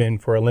NIL has been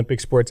for Olympic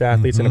sports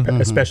athletes and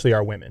especially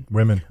our women.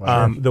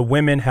 The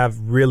women have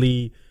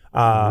really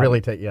I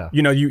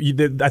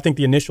think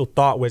the initial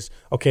thought was,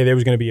 okay, there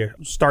was going to be a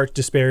stark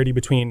disparity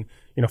between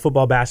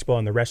football, basketball,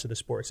 and the rest of the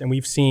sports, and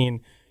we've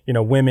seen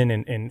women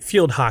in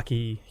field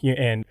hockey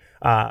and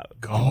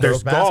golf.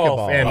 There's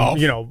golf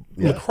and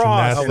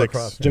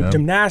lacrosse,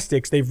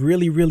 gymnastics. They've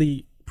really,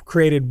 really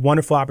created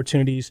wonderful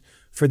opportunities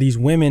for these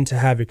women to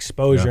have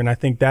exposure, and I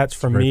think that's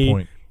for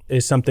me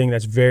is something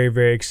that's very,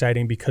 very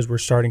exciting because we're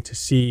starting to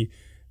see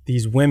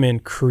these women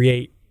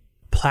create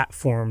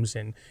platforms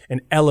and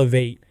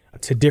elevate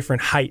to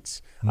different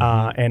heights,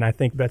 and I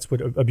think that's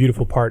what a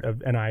beautiful part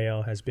of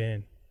NIL has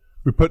been.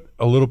 We put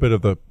a little bit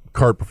of the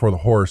cart before the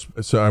horse,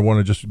 so I want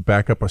to just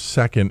back up a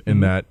second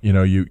in that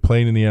you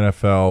playing in the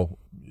NFL,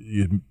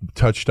 you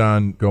touched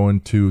on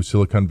going to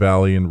Silicon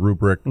Valley and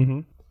Rubric,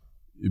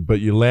 but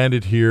you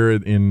landed here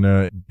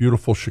in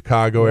beautiful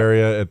Chicago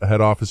area at the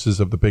head offices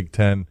of the Big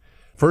Ten.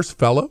 First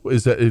fellow,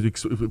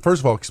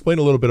 first of all, explain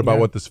a little bit about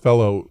what this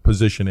fellow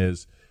position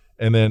is,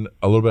 and then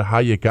a little bit how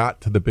you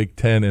got to the Big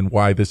Ten and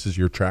why this is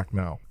your track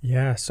now.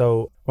 Yeah,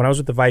 so when I was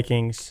with the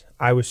Vikings,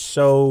 I was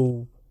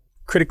so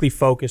critically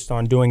focused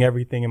on doing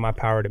everything in my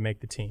power to make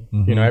the team.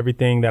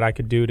 Everything that I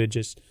could do to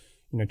just,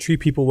 treat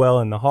people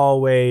well in the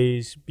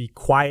hallways, be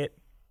quiet,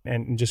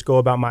 and just go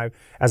about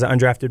as an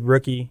undrafted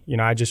rookie,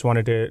 I just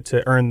wanted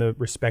to earn the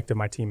respect of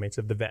my teammates,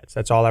 of the vets.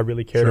 That's all I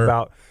really cared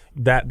about.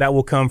 That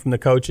will come from the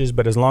coaches,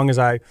 but as long as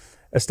I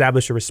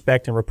establish a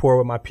respect and rapport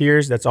with my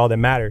peers, that's all that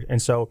mattered.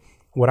 And so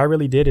what I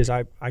really did is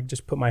I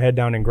just put my head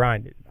down and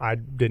grinded. I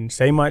didn't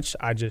say much.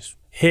 I just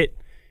hit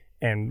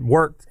and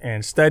worked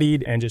and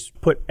studied and just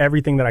put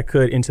everything that I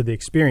could into the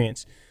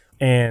experience.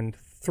 And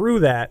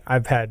through that,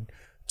 I've had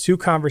 2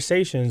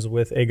 conversations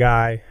with a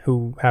guy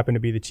who happened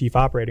to be the chief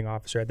operating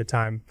officer at the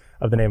time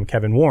of the name of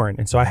Kevin Warren.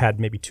 And so I had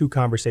maybe 2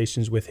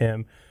 conversations with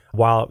him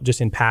while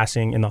just in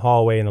passing in the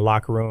hallway, in the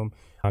locker room,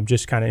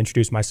 just kind of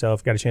introduced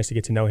myself, got a chance to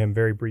get to know him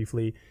very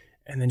briefly,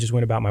 and then just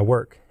went about my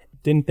work.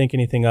 Didn't think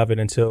anything of it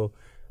until,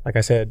 like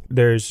I said,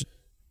 there's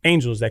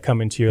angels that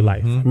come into your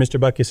life. Mr.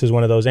 Butkus is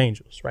one of those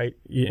angels, right?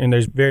 And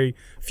there's very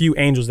few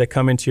angels that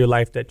come into your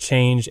life that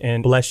change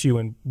and bless you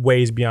in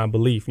ways beyond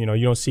belief. You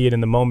don't see it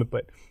in the moment,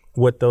 but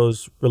what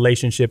those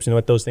relationships and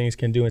what those things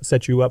can do and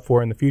set you up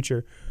for in the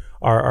future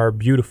are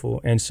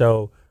beautiful. And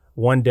so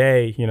one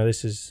day,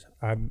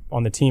 I'm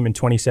on the team in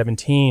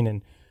 2017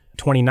 and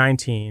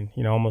 2019,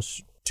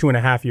 almost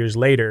 2.5 years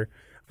later,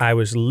 I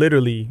was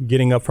literally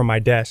getting up from my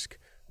desk,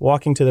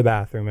 walking to the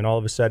bathroom, and all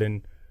of a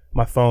sudden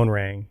my phone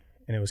rang.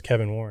 and it was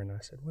Kevin Warren. I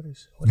said, what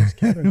is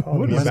Kevin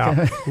calling me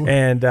about?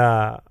 And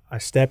I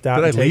stepped out.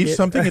 Did I leave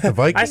something at the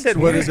Vikings? I said,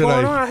 what is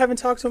going on? I haven't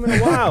talked to him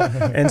in a while.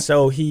 And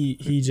so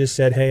he just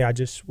said, hey, I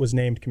just was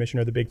named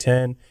commissioner of the Big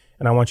Ten,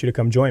 and I want you to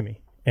come join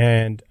me.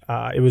 And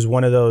it was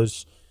one of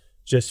those,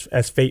 just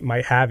as fate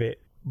might have it,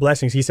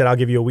 blessings. He said, I'll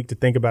give you a week to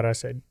think about it.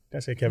 I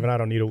said, Kevin, I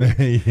don't need a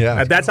week.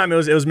 At that time, it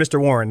was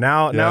Mr. Warren.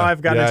 Now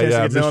I've gotten a chance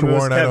to get to know him. It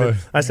was Kevin.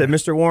 I said,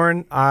 Mr.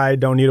 Warren, I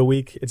don't need a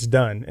week. It's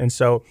done. And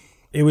so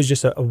it was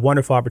just a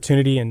wonderful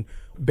opportunity. And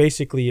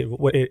basically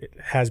what it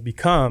has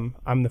become,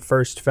 I'm the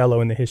first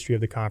fellow in the history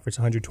of the conference,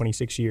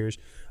 126 years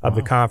of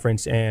the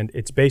conference. And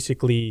it's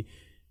basically,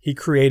 he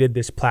created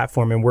this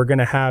platform, and we're going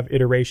to have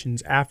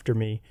iterations after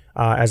me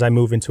as I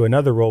move into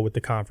another role with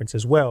the conference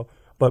as well.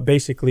 But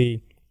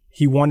basically,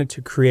 he wanted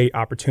to create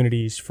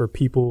opportunities for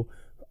people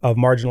of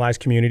marginalized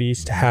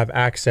communities to have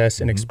access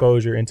and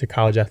exposure into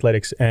college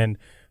athletics, and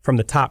from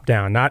the top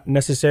down, not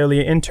necessarily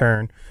an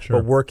intern,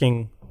 but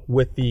working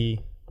with the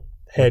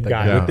head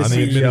guy, with the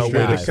CEO, with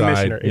the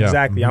commissioner.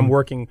 Exactly. I'm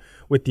working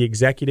with the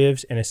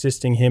executives and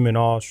assisting him in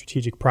all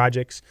strategic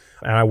projects.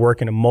 And I work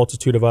in a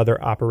multitude of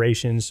other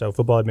operations. So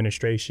football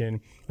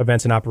administration,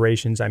 events and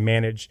operations. I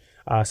manage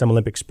some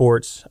Olympic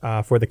sports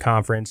for the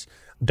conference,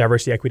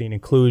 diversity, equity, and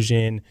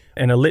inclusion,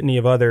 and a litany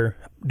of other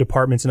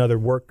departments and other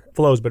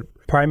workflows. But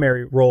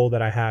primary role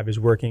that I have is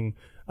working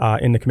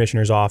in the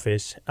commissioner's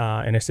office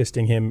and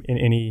assisting him in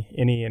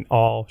any and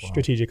all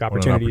strategic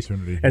opportunities.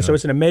 And so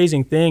it's an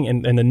amazing thing.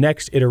 And the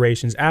next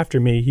iterations after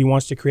me, he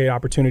wants to create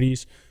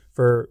opportunities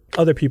for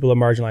other people of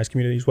marginalized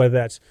communities, whether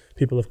that's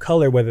people of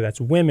color, whether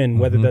that's women,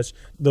 whether that's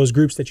those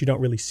groups that you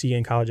don't really see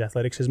in college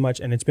athletics as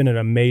much. And it's been an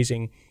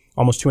amazing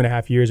almost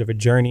 2.5 years of a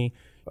journey.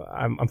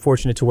 I'm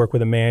fortunate to work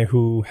with a man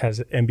who has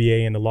an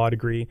MBA and a law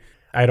degree.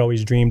 I'd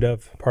always dreamed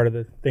of, part of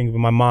the thing with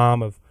my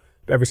mom, of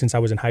ever since I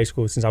was in high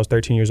school, since I was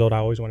 13 years old, I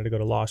always wanted to go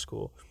to law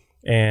school.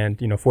 And,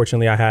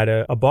 fortunately I had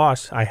a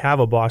boss. I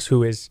have a boss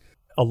who is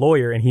a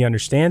lawyer, and he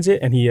understands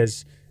it, and he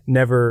has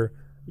never,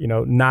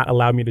 not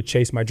allowed me to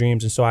chase my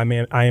dreams. And so I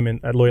am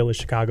at Loyola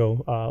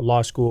Chicago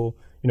Law School,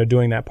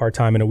 doing that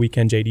part-time in a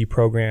weekend JD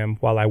program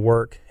while I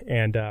work,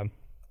 and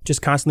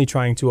just constantly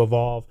trying to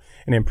evolve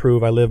and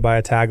improve. I live by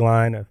a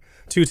tagline of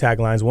two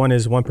taglines. One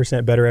is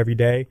 1% better every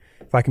day.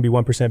 If I can be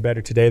 1%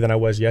 better today than I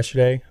was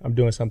yesterday, I'm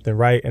doing something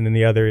right. And then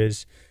the other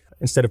is,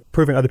 instead of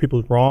proving other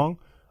people wrong,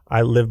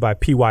 I live by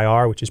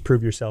PYR, which is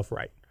prove yourself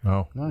right.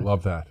 Oh, nice.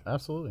 Love that.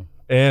 Absolutely.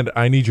 And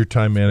I need your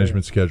time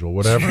management schedule.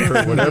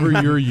 Whatever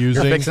you're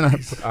using. You're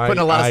putting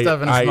a lot of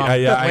stuff in his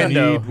I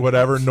need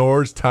whatever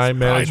Noor's time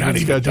management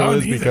schedule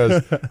is,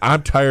 because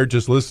I'm tired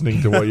just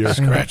listening to what you're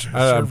scratching.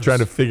 I'm trying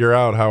to figure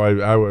out how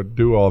I would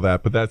do all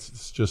that, but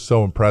that's just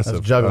so impressive.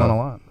 That's juggling a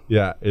lot.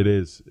 Yeah, it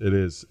is. It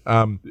is.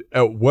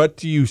 What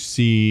do you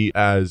see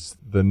as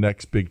the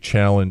next big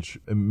challenge?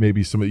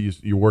 Maybe some of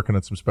you're working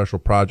on some special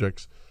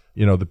projects.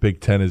 The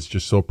Big Ten is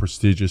just so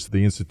prestigious.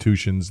 The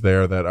institutions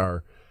there that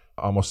are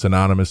almost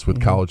synonymous with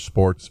college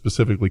sports,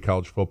 specifically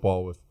college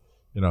football, with,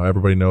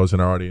 everybody knows in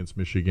our audience,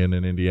 Michigan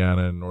and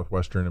Indiana and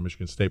Northwestern and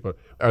Michigan State. But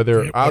are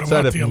there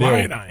outside of NIL?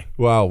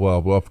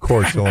 Well, of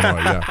course,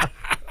 Illinois, yeah.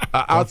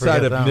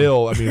 Outside of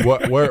NIL, I mean,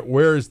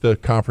 where is the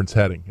conference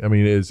heading? I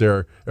mean,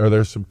 are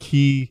there some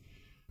key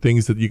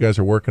things that you guys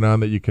are working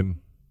on that you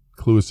can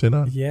clue us in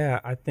on? Yeah,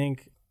 I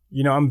think,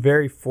 I'm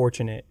very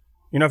fortunate.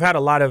 I've had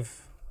a lot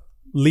of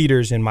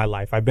leaders in my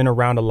life. I've been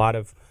around a lot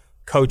of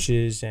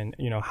coaches and,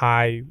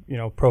 high,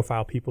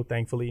 profile people,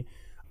 thankfully.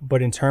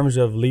 But in terms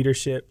of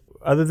leadership,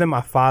 other than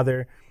my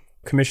father,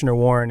 Commissioner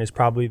Warren is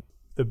probably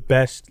the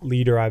best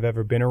leader I've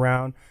ever been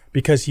around,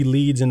 because he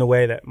leads in the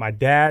way that my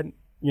dad,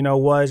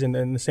 was, and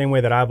in the same way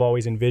that I've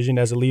always envisioned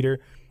as a leader,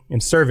 in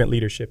servant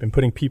leadership and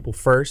putting people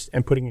first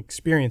and putting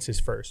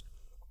experiences first.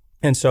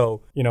 And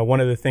so,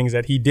 one of the things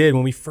that he did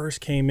when we first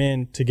came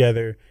in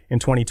together in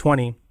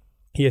 2020,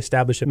 he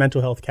established a mental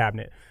health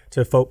cabinet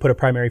to put a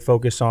primary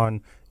focus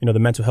on, the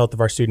mental health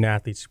of our student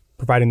athletes,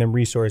 providing them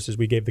resources.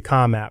 We gave the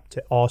COM app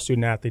to all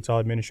student athletes, all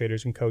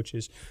administrators and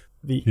coaches,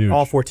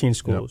 all 14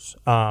 schools.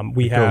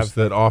 Yep.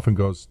 That often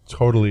goes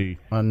totally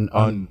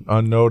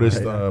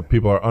unnoticed. Right.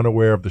 People are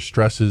unaware of the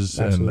stresses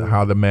and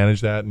how to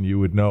manage that, and you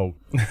would know.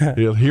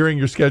 Hearing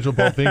your schedule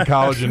both in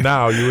college and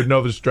now, you would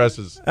know the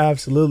stresses.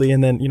 Absolutely.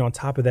 And then, on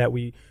top of that,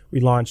 we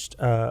launched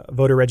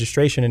voter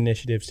registration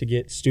initiatives to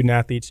get student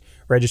athletes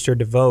registered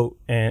to vote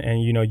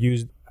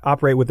and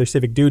operate with their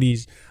civic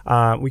duties.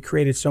 We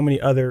created so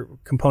many other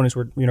components.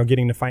 We're,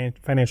 getting to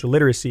financial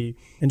literacy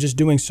and just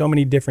doing so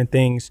many different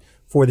things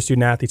for the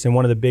student athletes. And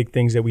one of the big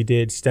things that we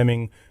did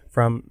stemming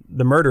from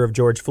the murder of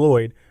George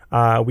Floyd,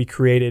 we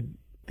created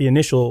the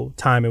initial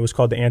time, it was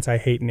called the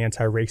Anti-Hate and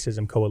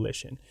Anti-Racism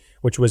Coalition,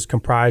 which was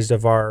comprised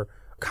of our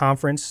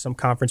conference, some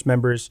conference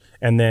members,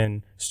 and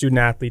then student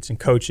athletes and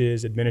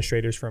coaches,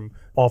 administrators from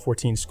all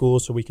 14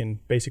 schools, so we can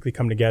basically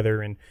come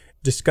together and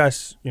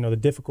discuss, the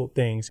difficult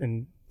things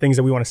and things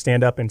that we want to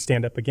stand up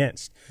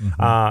against.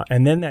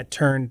 And then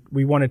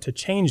we wanted to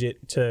change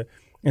it to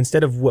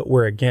instead of what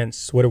we're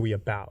against, what are we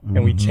about?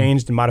 And we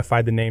changed and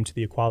modified the name to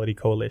the Equality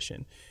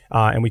Coalition.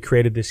 And we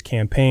created this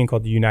campaign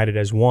called the United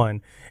as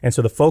One. And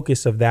so the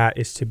focus of that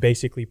is to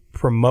basically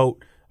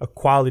promote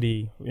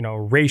equality,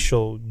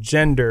 racial,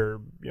 gender,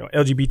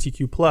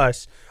 LGBTQ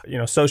plus,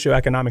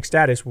 socioeconomic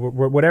status,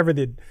 whatever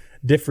the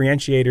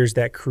differentiators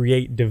that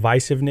create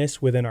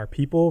divisiveness within our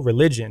people,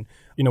 religion,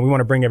 we want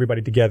to bring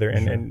everybody together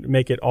and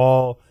make it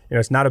all,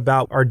 it's not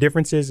about our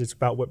differences, it's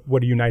about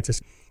what unites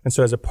us. And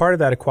so as a part of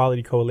that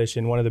Equality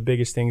Coalition, one of the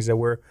biggest things that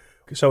we're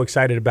so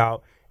excited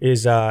about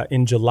is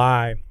in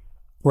July,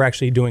 we're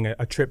actually doing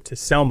a trip to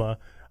Selma,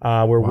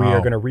 where we are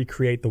going to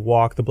recreate the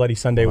walk, the Bloody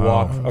Sunday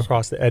walk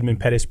across the Edmund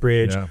Pettus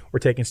Bridge. Yeah. We're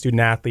taking student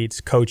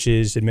athletes,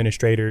 coaches,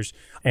 administrators,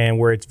 and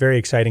where it's very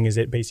exciting is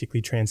it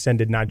basically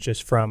transcended not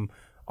just from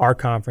our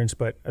conference,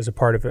 but as a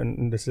part of,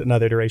 and this is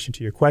another iteration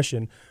to your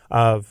question,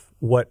 of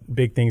what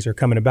big things are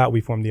coming about. We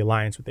formed the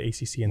alliance with the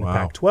ACC and the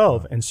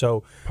Pac-12. And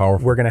so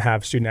we're going to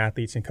have student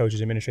athletes and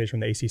coaches, administrators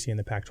from the ACC and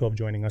the Pac-12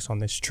 joining us on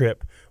this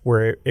trip,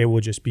 where it will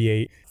just be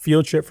a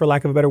field trip, for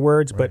lack of better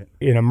words, but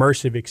an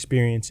immersive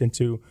experience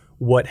into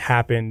what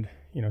happened,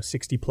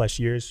 60 plus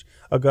years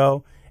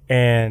ago,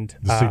 and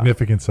the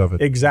significance of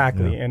it.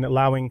 Exactly. Yeah. And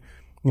allowing,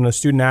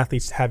 student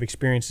athletes to have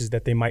experiences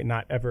that they might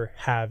not ever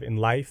have in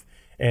life.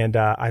 And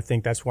I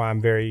think that's why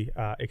I'm very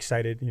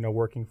excited,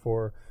 working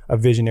for a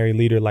visionary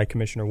leader like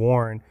Commissioner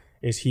Warren,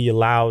 is he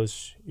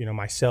allows,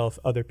 myself,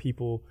 other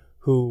people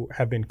who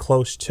have been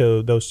close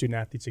to those student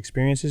athletes'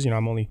 experiences,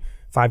 I'm only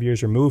 5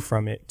 years removed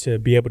from it, to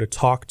be able to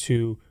talk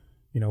to,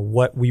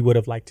 what we would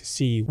have liked to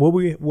see, what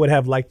we would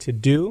have liked to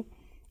do,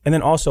 and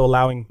then also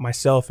allowing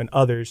myself and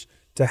others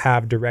to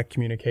have direct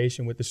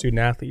communication with the student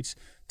athletes,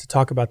 to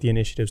talk about the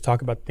initiatives,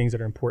 talk about the things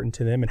that are important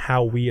to them, and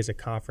how we as a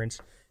conference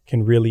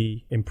can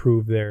really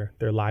improve their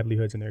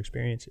livelihoods and their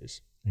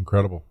experiences.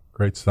 Incredible.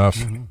 Great stuff.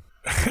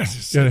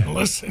 Just sit and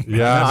listen.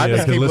 Yeah, I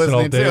just can keep listen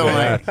all day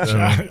listening to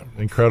that.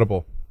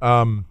 Incredible.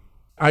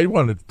 I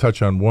wanted to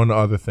touch on one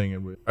other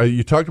thing.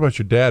 You talked about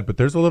your dad, but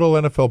there's a little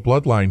NFL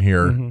bloodline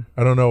here.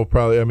 I don't know,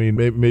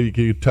 maybe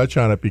you could touch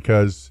on it,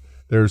 because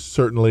there's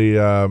certainly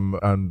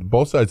on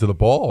both sides of the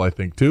ball, I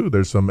think, too,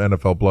 there's some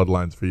NFL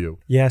bloodlines for you.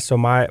 Yeah, so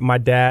my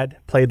dad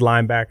played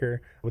linebacker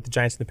with the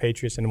Giants and the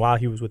Patriots, and while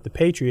he was with the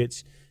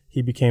Patriots,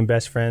 he became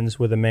best friends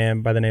with a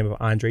man by the name of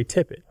Andre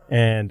Tippett.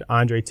 And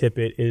Andre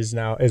Tippett is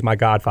my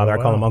godfather.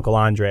 I call him Uncle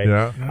Andre.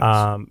 Yeah.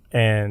 Nice.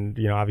 And,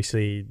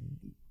 obviously,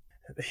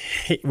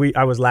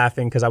 I was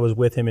laughing because I was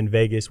with him in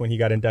Vegas when he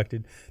got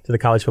inducted to the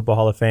College Football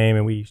Hall of Fame.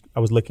 And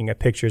I was looking at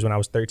pictures when I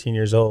was 13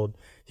 years old.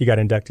 He got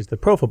inducted to the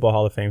Pro Football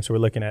Hall of Fame. So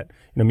we're looking at,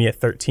 me at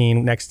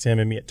 13 next to him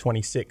and me at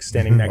 26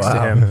 standing next to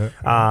him.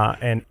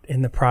 And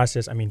in the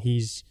process,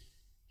 he's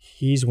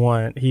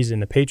in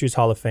the Patriots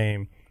Hall of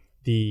Fame,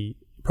 the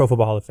Pro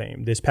Football Hall of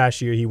Fame. This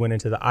past year, he went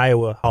into the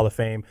Iowa Hall of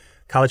Fame,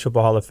 College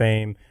Football Hall of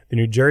Fame, the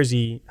New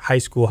Jersey High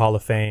School Hall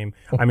of Fame.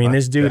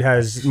 This dude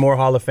has more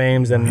Hall of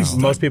Fames than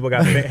most people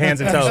got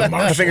hands and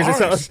toes, fingers and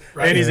toes.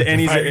 Right.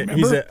 And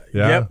he's a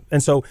yep.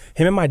 And so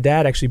him and my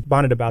dad actually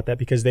bonded about that,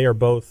 because they are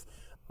both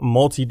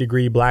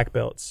multi-degree black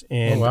belts,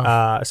 and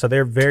so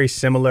they're very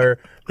similar.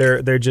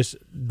 They're just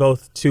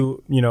both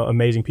two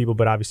amazing people.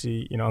 But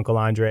obviously, Uncle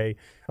Andre,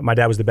 my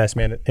dad was the best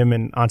man at him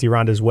and Auntie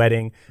Rhonda's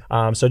wedding.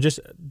 So just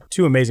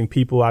two amazing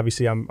people.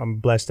 Obviously, I'm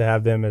blessed to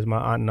have them as my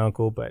aunt and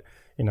uncle. But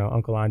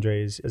Uncle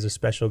Andre is a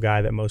special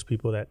guy that most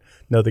people that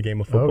know the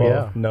game of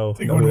football know. I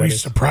think when we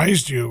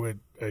surprised you,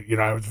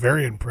 I was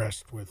very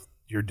impressed with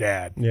your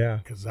dad. Yeah,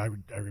 because I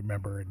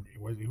remember, and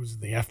he was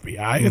in the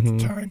FBI at the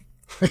time,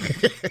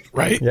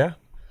 right? Yeah.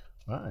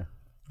 Wow.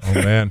 Oh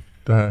man,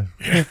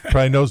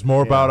 probably knows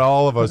more about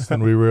all of us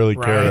than we really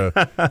care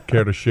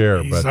to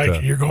share. He's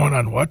like, you're going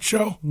on what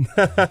show?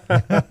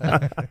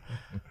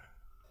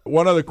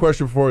 One other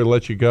question before we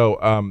let you go.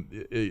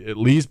 At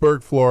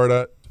Leesburg,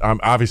 Florida,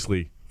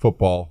 obviously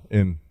football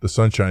in the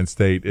Sunshine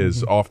State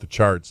is off the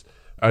charts.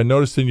 I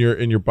noticed in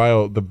your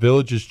bio, the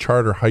Villages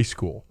Charter High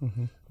School.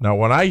 Now,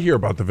 when I hear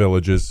about the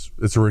Villages,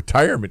 it's a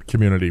retirement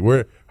community.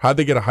 How'd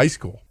they get a high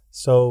school?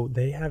 So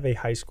they have a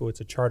high school.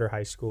 It's a charter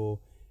high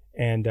school.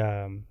 And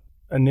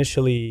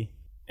initially,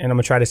 and I'm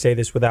gonna try to say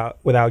this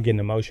without getting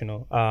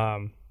emotional.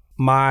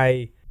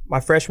 My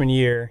freshman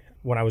year,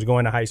 when I was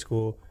going to high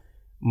school,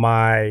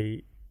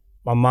 my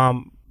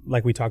mom,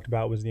 like we talked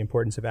about, was the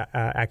importance of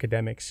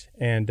academics.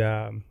 And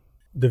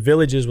the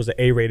Villages was an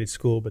A-rated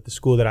school, but the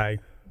school that I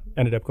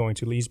ended up going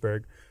to,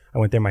 Leesburg, I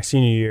went there my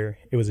senior year.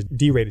 It was a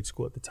D-rated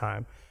school at the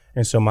time.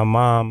 And so my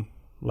mom,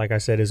 like I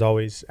said, is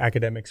always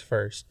academics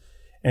first.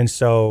 And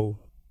so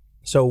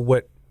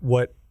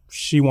what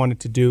she wanted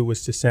to do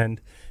was to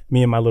send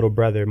me and my little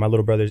brother. My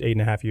little brother's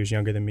 8.5 years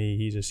younger than me.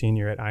 He's a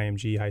senior at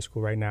IMG High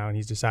School right now, and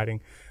he's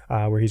deciding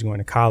where he's going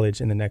to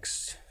college in the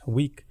next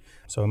week.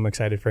 So I'm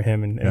excited for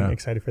him and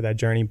excited for that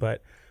journey.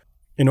 But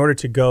in order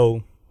to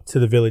go to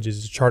the Villages,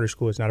 it's a charter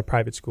school. It's not a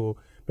private school.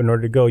 But in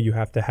order to go, you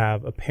have to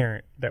have a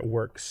parent that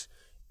works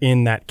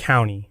in that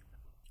county.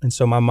 And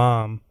so my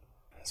mom,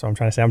 I'm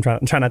trying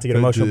not to get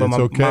emotional,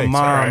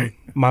 but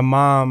my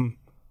mom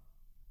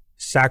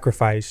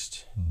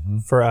sacrificed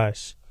for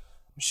us.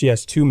 She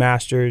has 2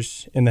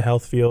 masters in the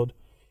health field,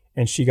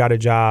 and she got a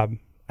job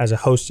as a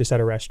hostess at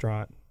a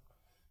restaurant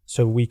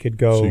so we could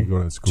go,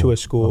 to a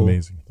school.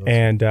 Amazing.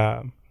 And,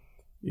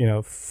 you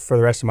know, for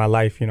the rest of my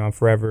life, you know, I'm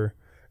forever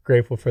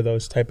grateful for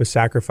those type of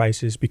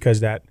sacrifices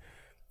because that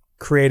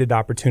created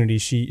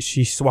opportunities.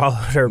 She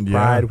swallowed her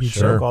pride. We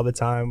joke all the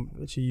time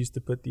that she used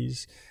to put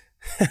these,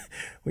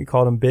 we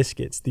call them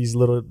biscuits, these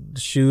little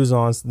shoes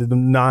on, the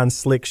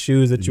non-slick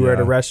shoes that you wear at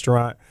a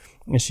restaurant.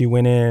 And she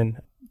went in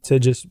to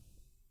just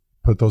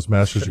put those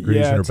master's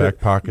degrees in her back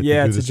pocket.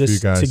 Yeah, to do this for you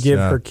guys. To give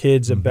her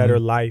kids a better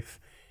life.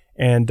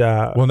 And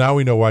well, now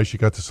we know why she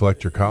got to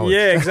select your college.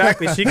 Yeah,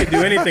 exactly. She could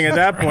do anything at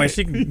that point.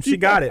 She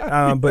got it.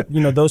 But you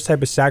know, those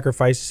type of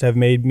sacrifices have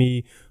made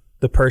me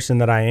the person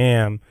that I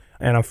am,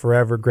 and I'm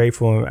forever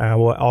grateful. And I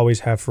will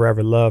always have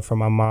forever love for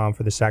my mom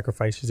for the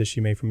sacrifices that she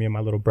made for me and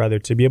my little brother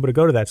to be able to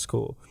go to that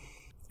school.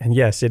 And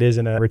yes, it is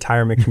in a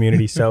retirement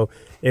community, so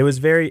it was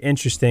very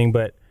interesting.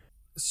 But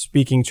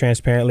speaking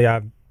transparently,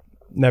 I've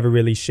never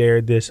really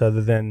shared this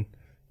other than,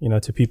 you know,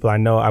 to people I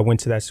know. I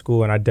went to that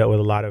school and I dealt with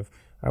a lot of.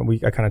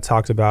 I kind of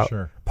talked about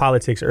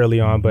politics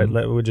early on, but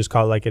we'll just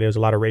call it like it is. A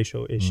lot of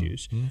racial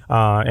issues,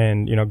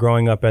 and you know,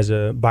 growing up as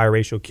a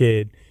biracial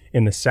kid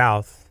in the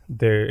South,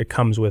 it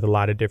comes with a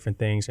lot of different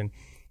things, and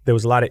there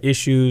was a lot of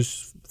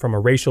issues from a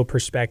racial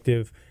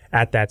perspective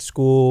at that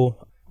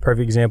school.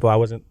 Perfect example: I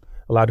wasn't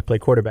allowed to play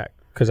quarterback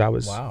because I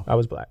was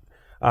black,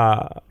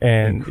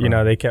 and you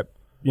know, they kept,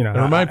 you know.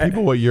 And remind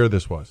people what year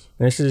this was.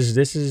 This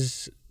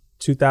is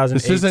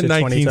 2008 This isn't to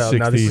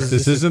 1960s.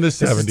 This isn't the 70s.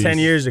 This is 10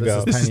 years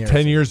ago. This is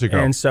 10 years ago.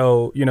 And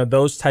so, you know,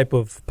 those type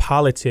of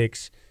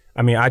politics,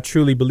 I mean, I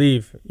truly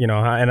believe, you know,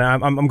 and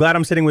I'm glad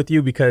I'm sitting with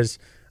you because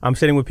I'm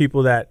sitting with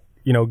people that,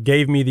 you know,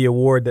 gave me the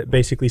award that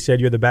basically said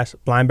you're the best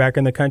linebacker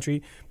in the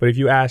country. But if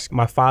you ask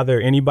my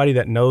father, anybody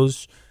that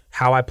knows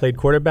how I played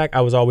quarterback,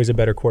 I was always a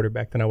better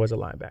quarterback than I was a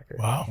linebacker.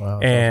 Wow.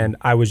 And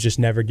I was just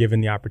never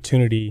given the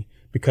opportunity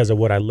because of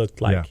what I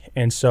looked like. Yeah.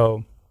 And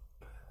so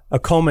a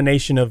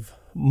culmination of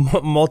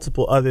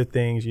multiple other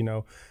things, you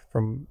know,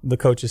 from the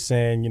coaches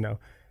saying, you know,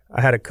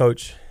 I had a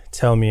coach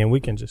tell me, and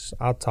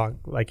I'll talk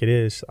like it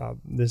is.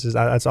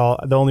 That's all.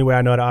 The only way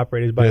I know how to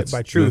operate is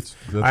by truth.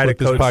 That's what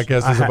this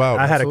podcast is about.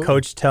 I had a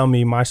coach tell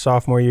me my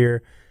sophomore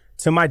year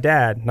to my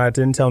dad,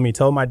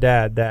 told my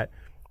dad that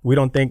we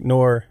don't think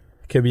Noor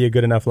could be a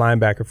good enough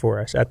linebacker for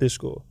us at this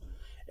school.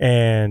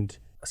 And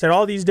I said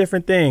all these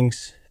different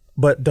things,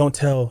 but don't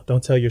tell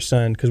your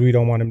son because we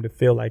don't want him to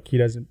feel like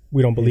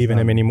we don't believe in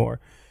him anymore.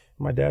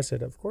 My dad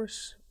said, of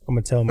course I'm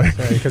going to tell my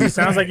son because it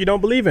sounds like you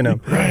don't believe in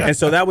him. And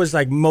so that was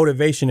like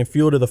motivation and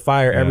fuel to the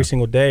fire every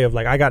single day of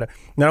like, I got to,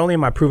 not only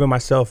am I proving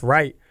myself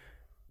right,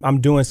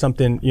 I'm doing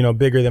something, you know,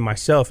 bigger than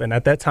myself. And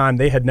at that time,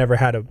 they had never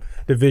had a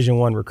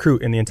Division I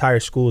recruit in the entire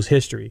school's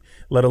history,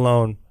 let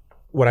alone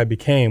what I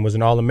became was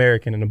an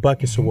All-American and a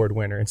Butkus Award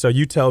winner. And so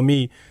you tell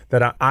me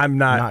that I'm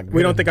not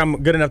we don't think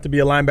I'm good enough to be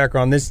a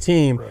linebacker on this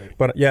team,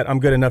 but yet I'm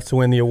good enough to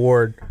win the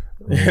award.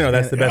 You know,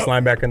 that's the best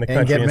linebacker in the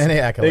country. And get many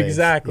accolades.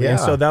 Exactly. Yeah. And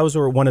so those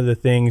were one of the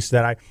things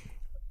that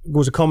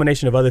was a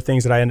culmination of other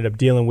things that I ended up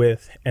dealing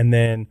with. And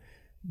then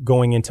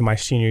going into my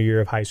senior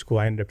year of high school,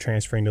 I ended up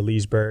transferring to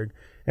Leesburg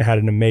and had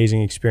an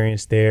amazing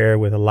experience there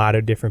with a lot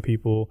of different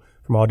people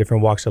from all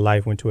different walks of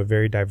life. Went to a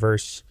very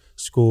diverse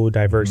school,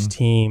 diverse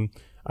team.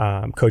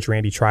 Coach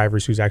Randy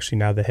Trivers, who's actually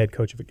now the head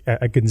coach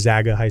of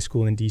Gonzaga High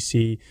School in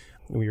D.C.,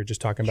 we were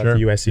just talking about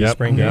the USC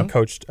spring game,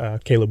 coached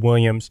Caleb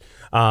Williams.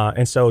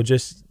 And so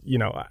just, you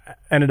know, I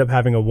ended up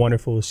having a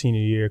wonderful senior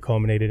year,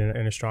 culminated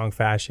in a strong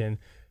fashion,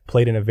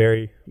 played in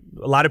a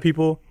lot of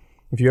people,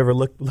 if you ever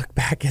look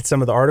back at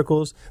some of the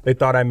articles, they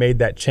thought I made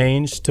that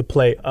change to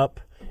play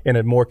up in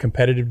a more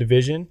competitive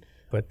division,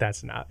 but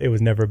it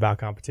was never about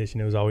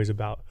competition. It was always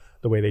about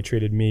the way they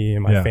treated me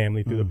and my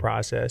family through the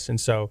process. And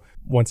so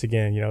once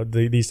again, you know,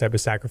 these type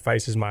of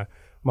sacrifices, my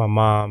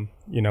mom,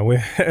 you know,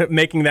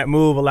 making that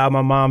move allowed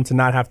my mom to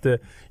not have to,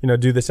 you know,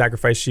 do the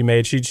sacrifice she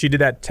made. She did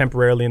that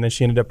temporarily, and then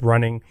she ended up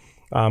running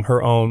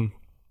her own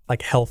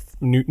like health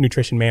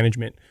nutrition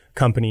management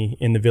company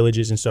in the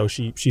villages. And so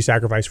she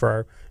sacrificed for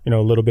our, you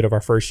know, a little bit of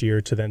our first year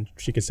to then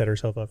she could set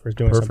herself up for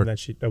doing something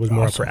that was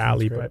more up her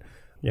alley. But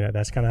you know,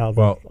 that's kind of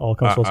how it all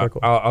comes full circle.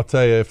 I'll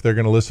tell you, if they're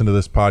going to listen to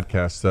this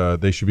podcast,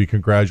 they should be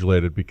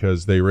congratulated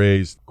because they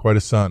raised quite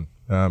a son.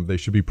 They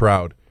should be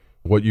proud.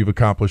 What you've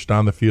accomplished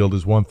on the field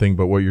is one thing,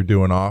 but what you're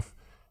doing off,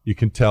 you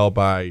can tell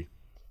by,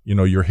 you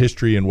know, your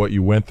history and what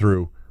you went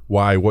through,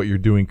 why what you're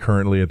doing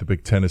currently at the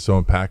Big Ten is so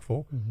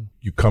impactful.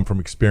 You come from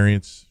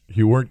experience.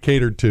 You weren't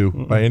catered to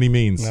by any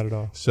means. Not at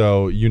all.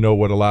 So you know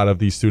what a lot of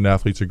these student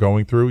athletes are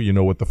going through. You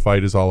know what the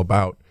fight is all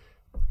about.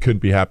 Couldn't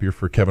be happier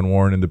for Kevin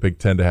Warren and the Big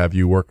Ten to have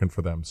you working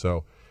for them.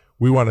 So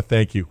we want to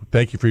thank you.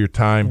 Thank you for your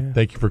time. Yeah.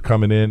 Thank you for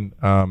coming in.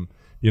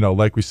 You know,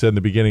 like we said in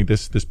the beginning,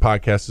 this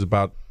podcast is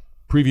about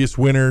previous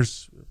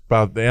winners,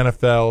 about the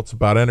NFL. It's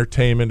about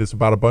entertainment. It's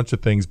about a bunch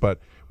of things, but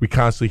we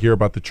constantly hear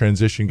about the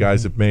transition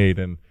guys have made,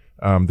 and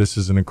this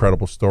is an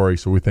incredible story.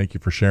 So we thank you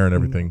for sharing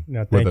everything with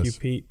us. Thank you,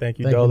 Pete. Thank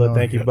you, Dola.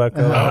 Thank you,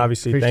 Bucko. And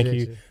obviously, thank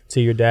you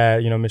to your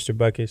dad, you know, Mr.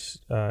 Butkus.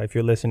 If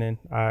you're listening,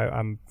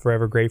 I'm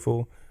forever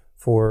grateful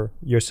for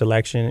your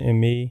selection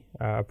in me.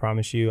 I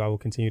promise you I will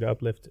continue to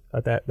uplift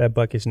that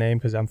Buckus name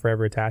because I'm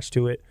forever attached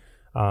to it.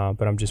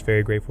 But I'm just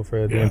very grateful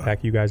for the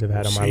impact you guys have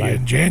had on my See you life.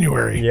 in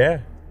January. Yeah.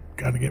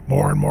 Got to get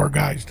more and more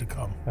guys to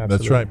come. Absolutely.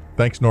 That's right.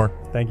 Thanks, Noor.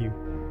 Thank you.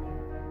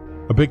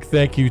 A big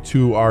thank you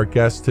to our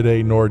guest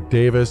today, Noor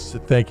Davis.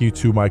 Thank you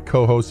to my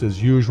co-hosts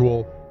as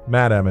usual,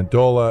 Matt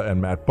Amendola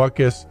and Matt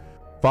Buckus.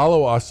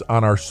 Follow us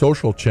on our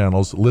social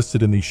channels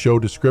listed in the show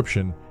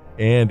description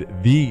and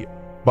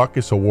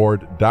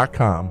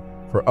thebuckisaward.com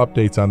for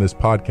updates on this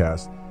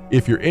podcast.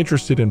 If you're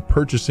interested in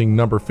purchasing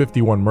number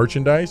 51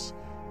 merchandise,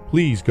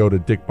 please go to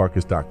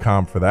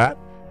dickbuckus.com for that.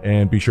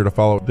 And be sure to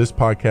follow this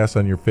podcast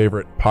on your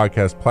favorite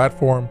podcast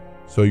platform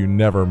so you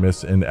never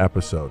miss an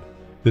episode.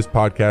 This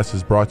podcast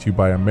is brought to you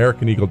by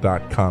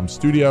AmericanEagle.com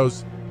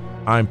Studios.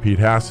 I'm Pete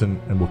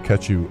Hassan, and we'll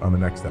catch you on the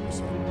next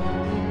episode.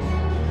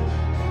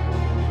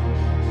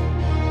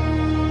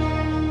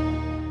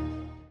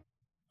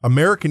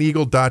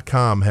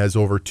 AmericanEagle.com has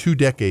over 2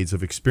 decades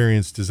of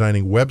experience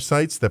designing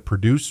websites that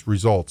produce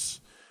results.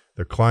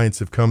 Their clients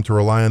have come to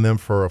rely on them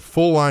for a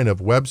full line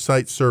of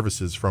website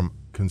services from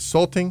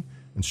consulting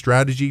and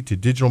strategy to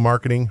digital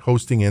marketing,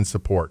 hosting, and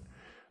support.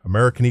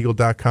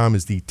 AmericanEagle.com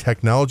is the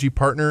technology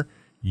partner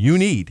you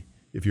need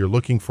if you're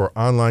looking for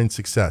online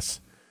success.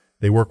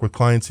 They work with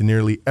clients in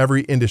nearly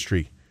every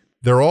industry.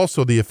 They're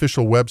also the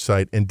official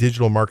website and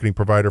digital marketing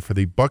provider for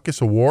the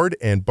Buckus Award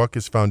and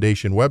Buckus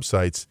Foundation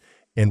websites,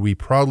 and we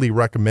proudly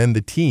recommend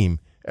the team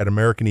at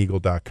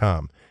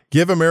AmericanEagle.com.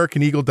 Give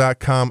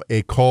AmericanEagle.com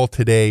a call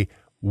today,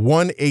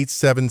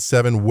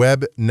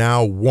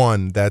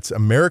 1-877-WEB-NOW-1. That's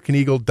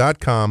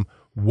AmericanEagle.com,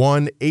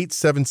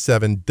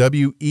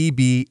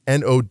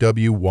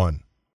 1-877-WEBNOW1.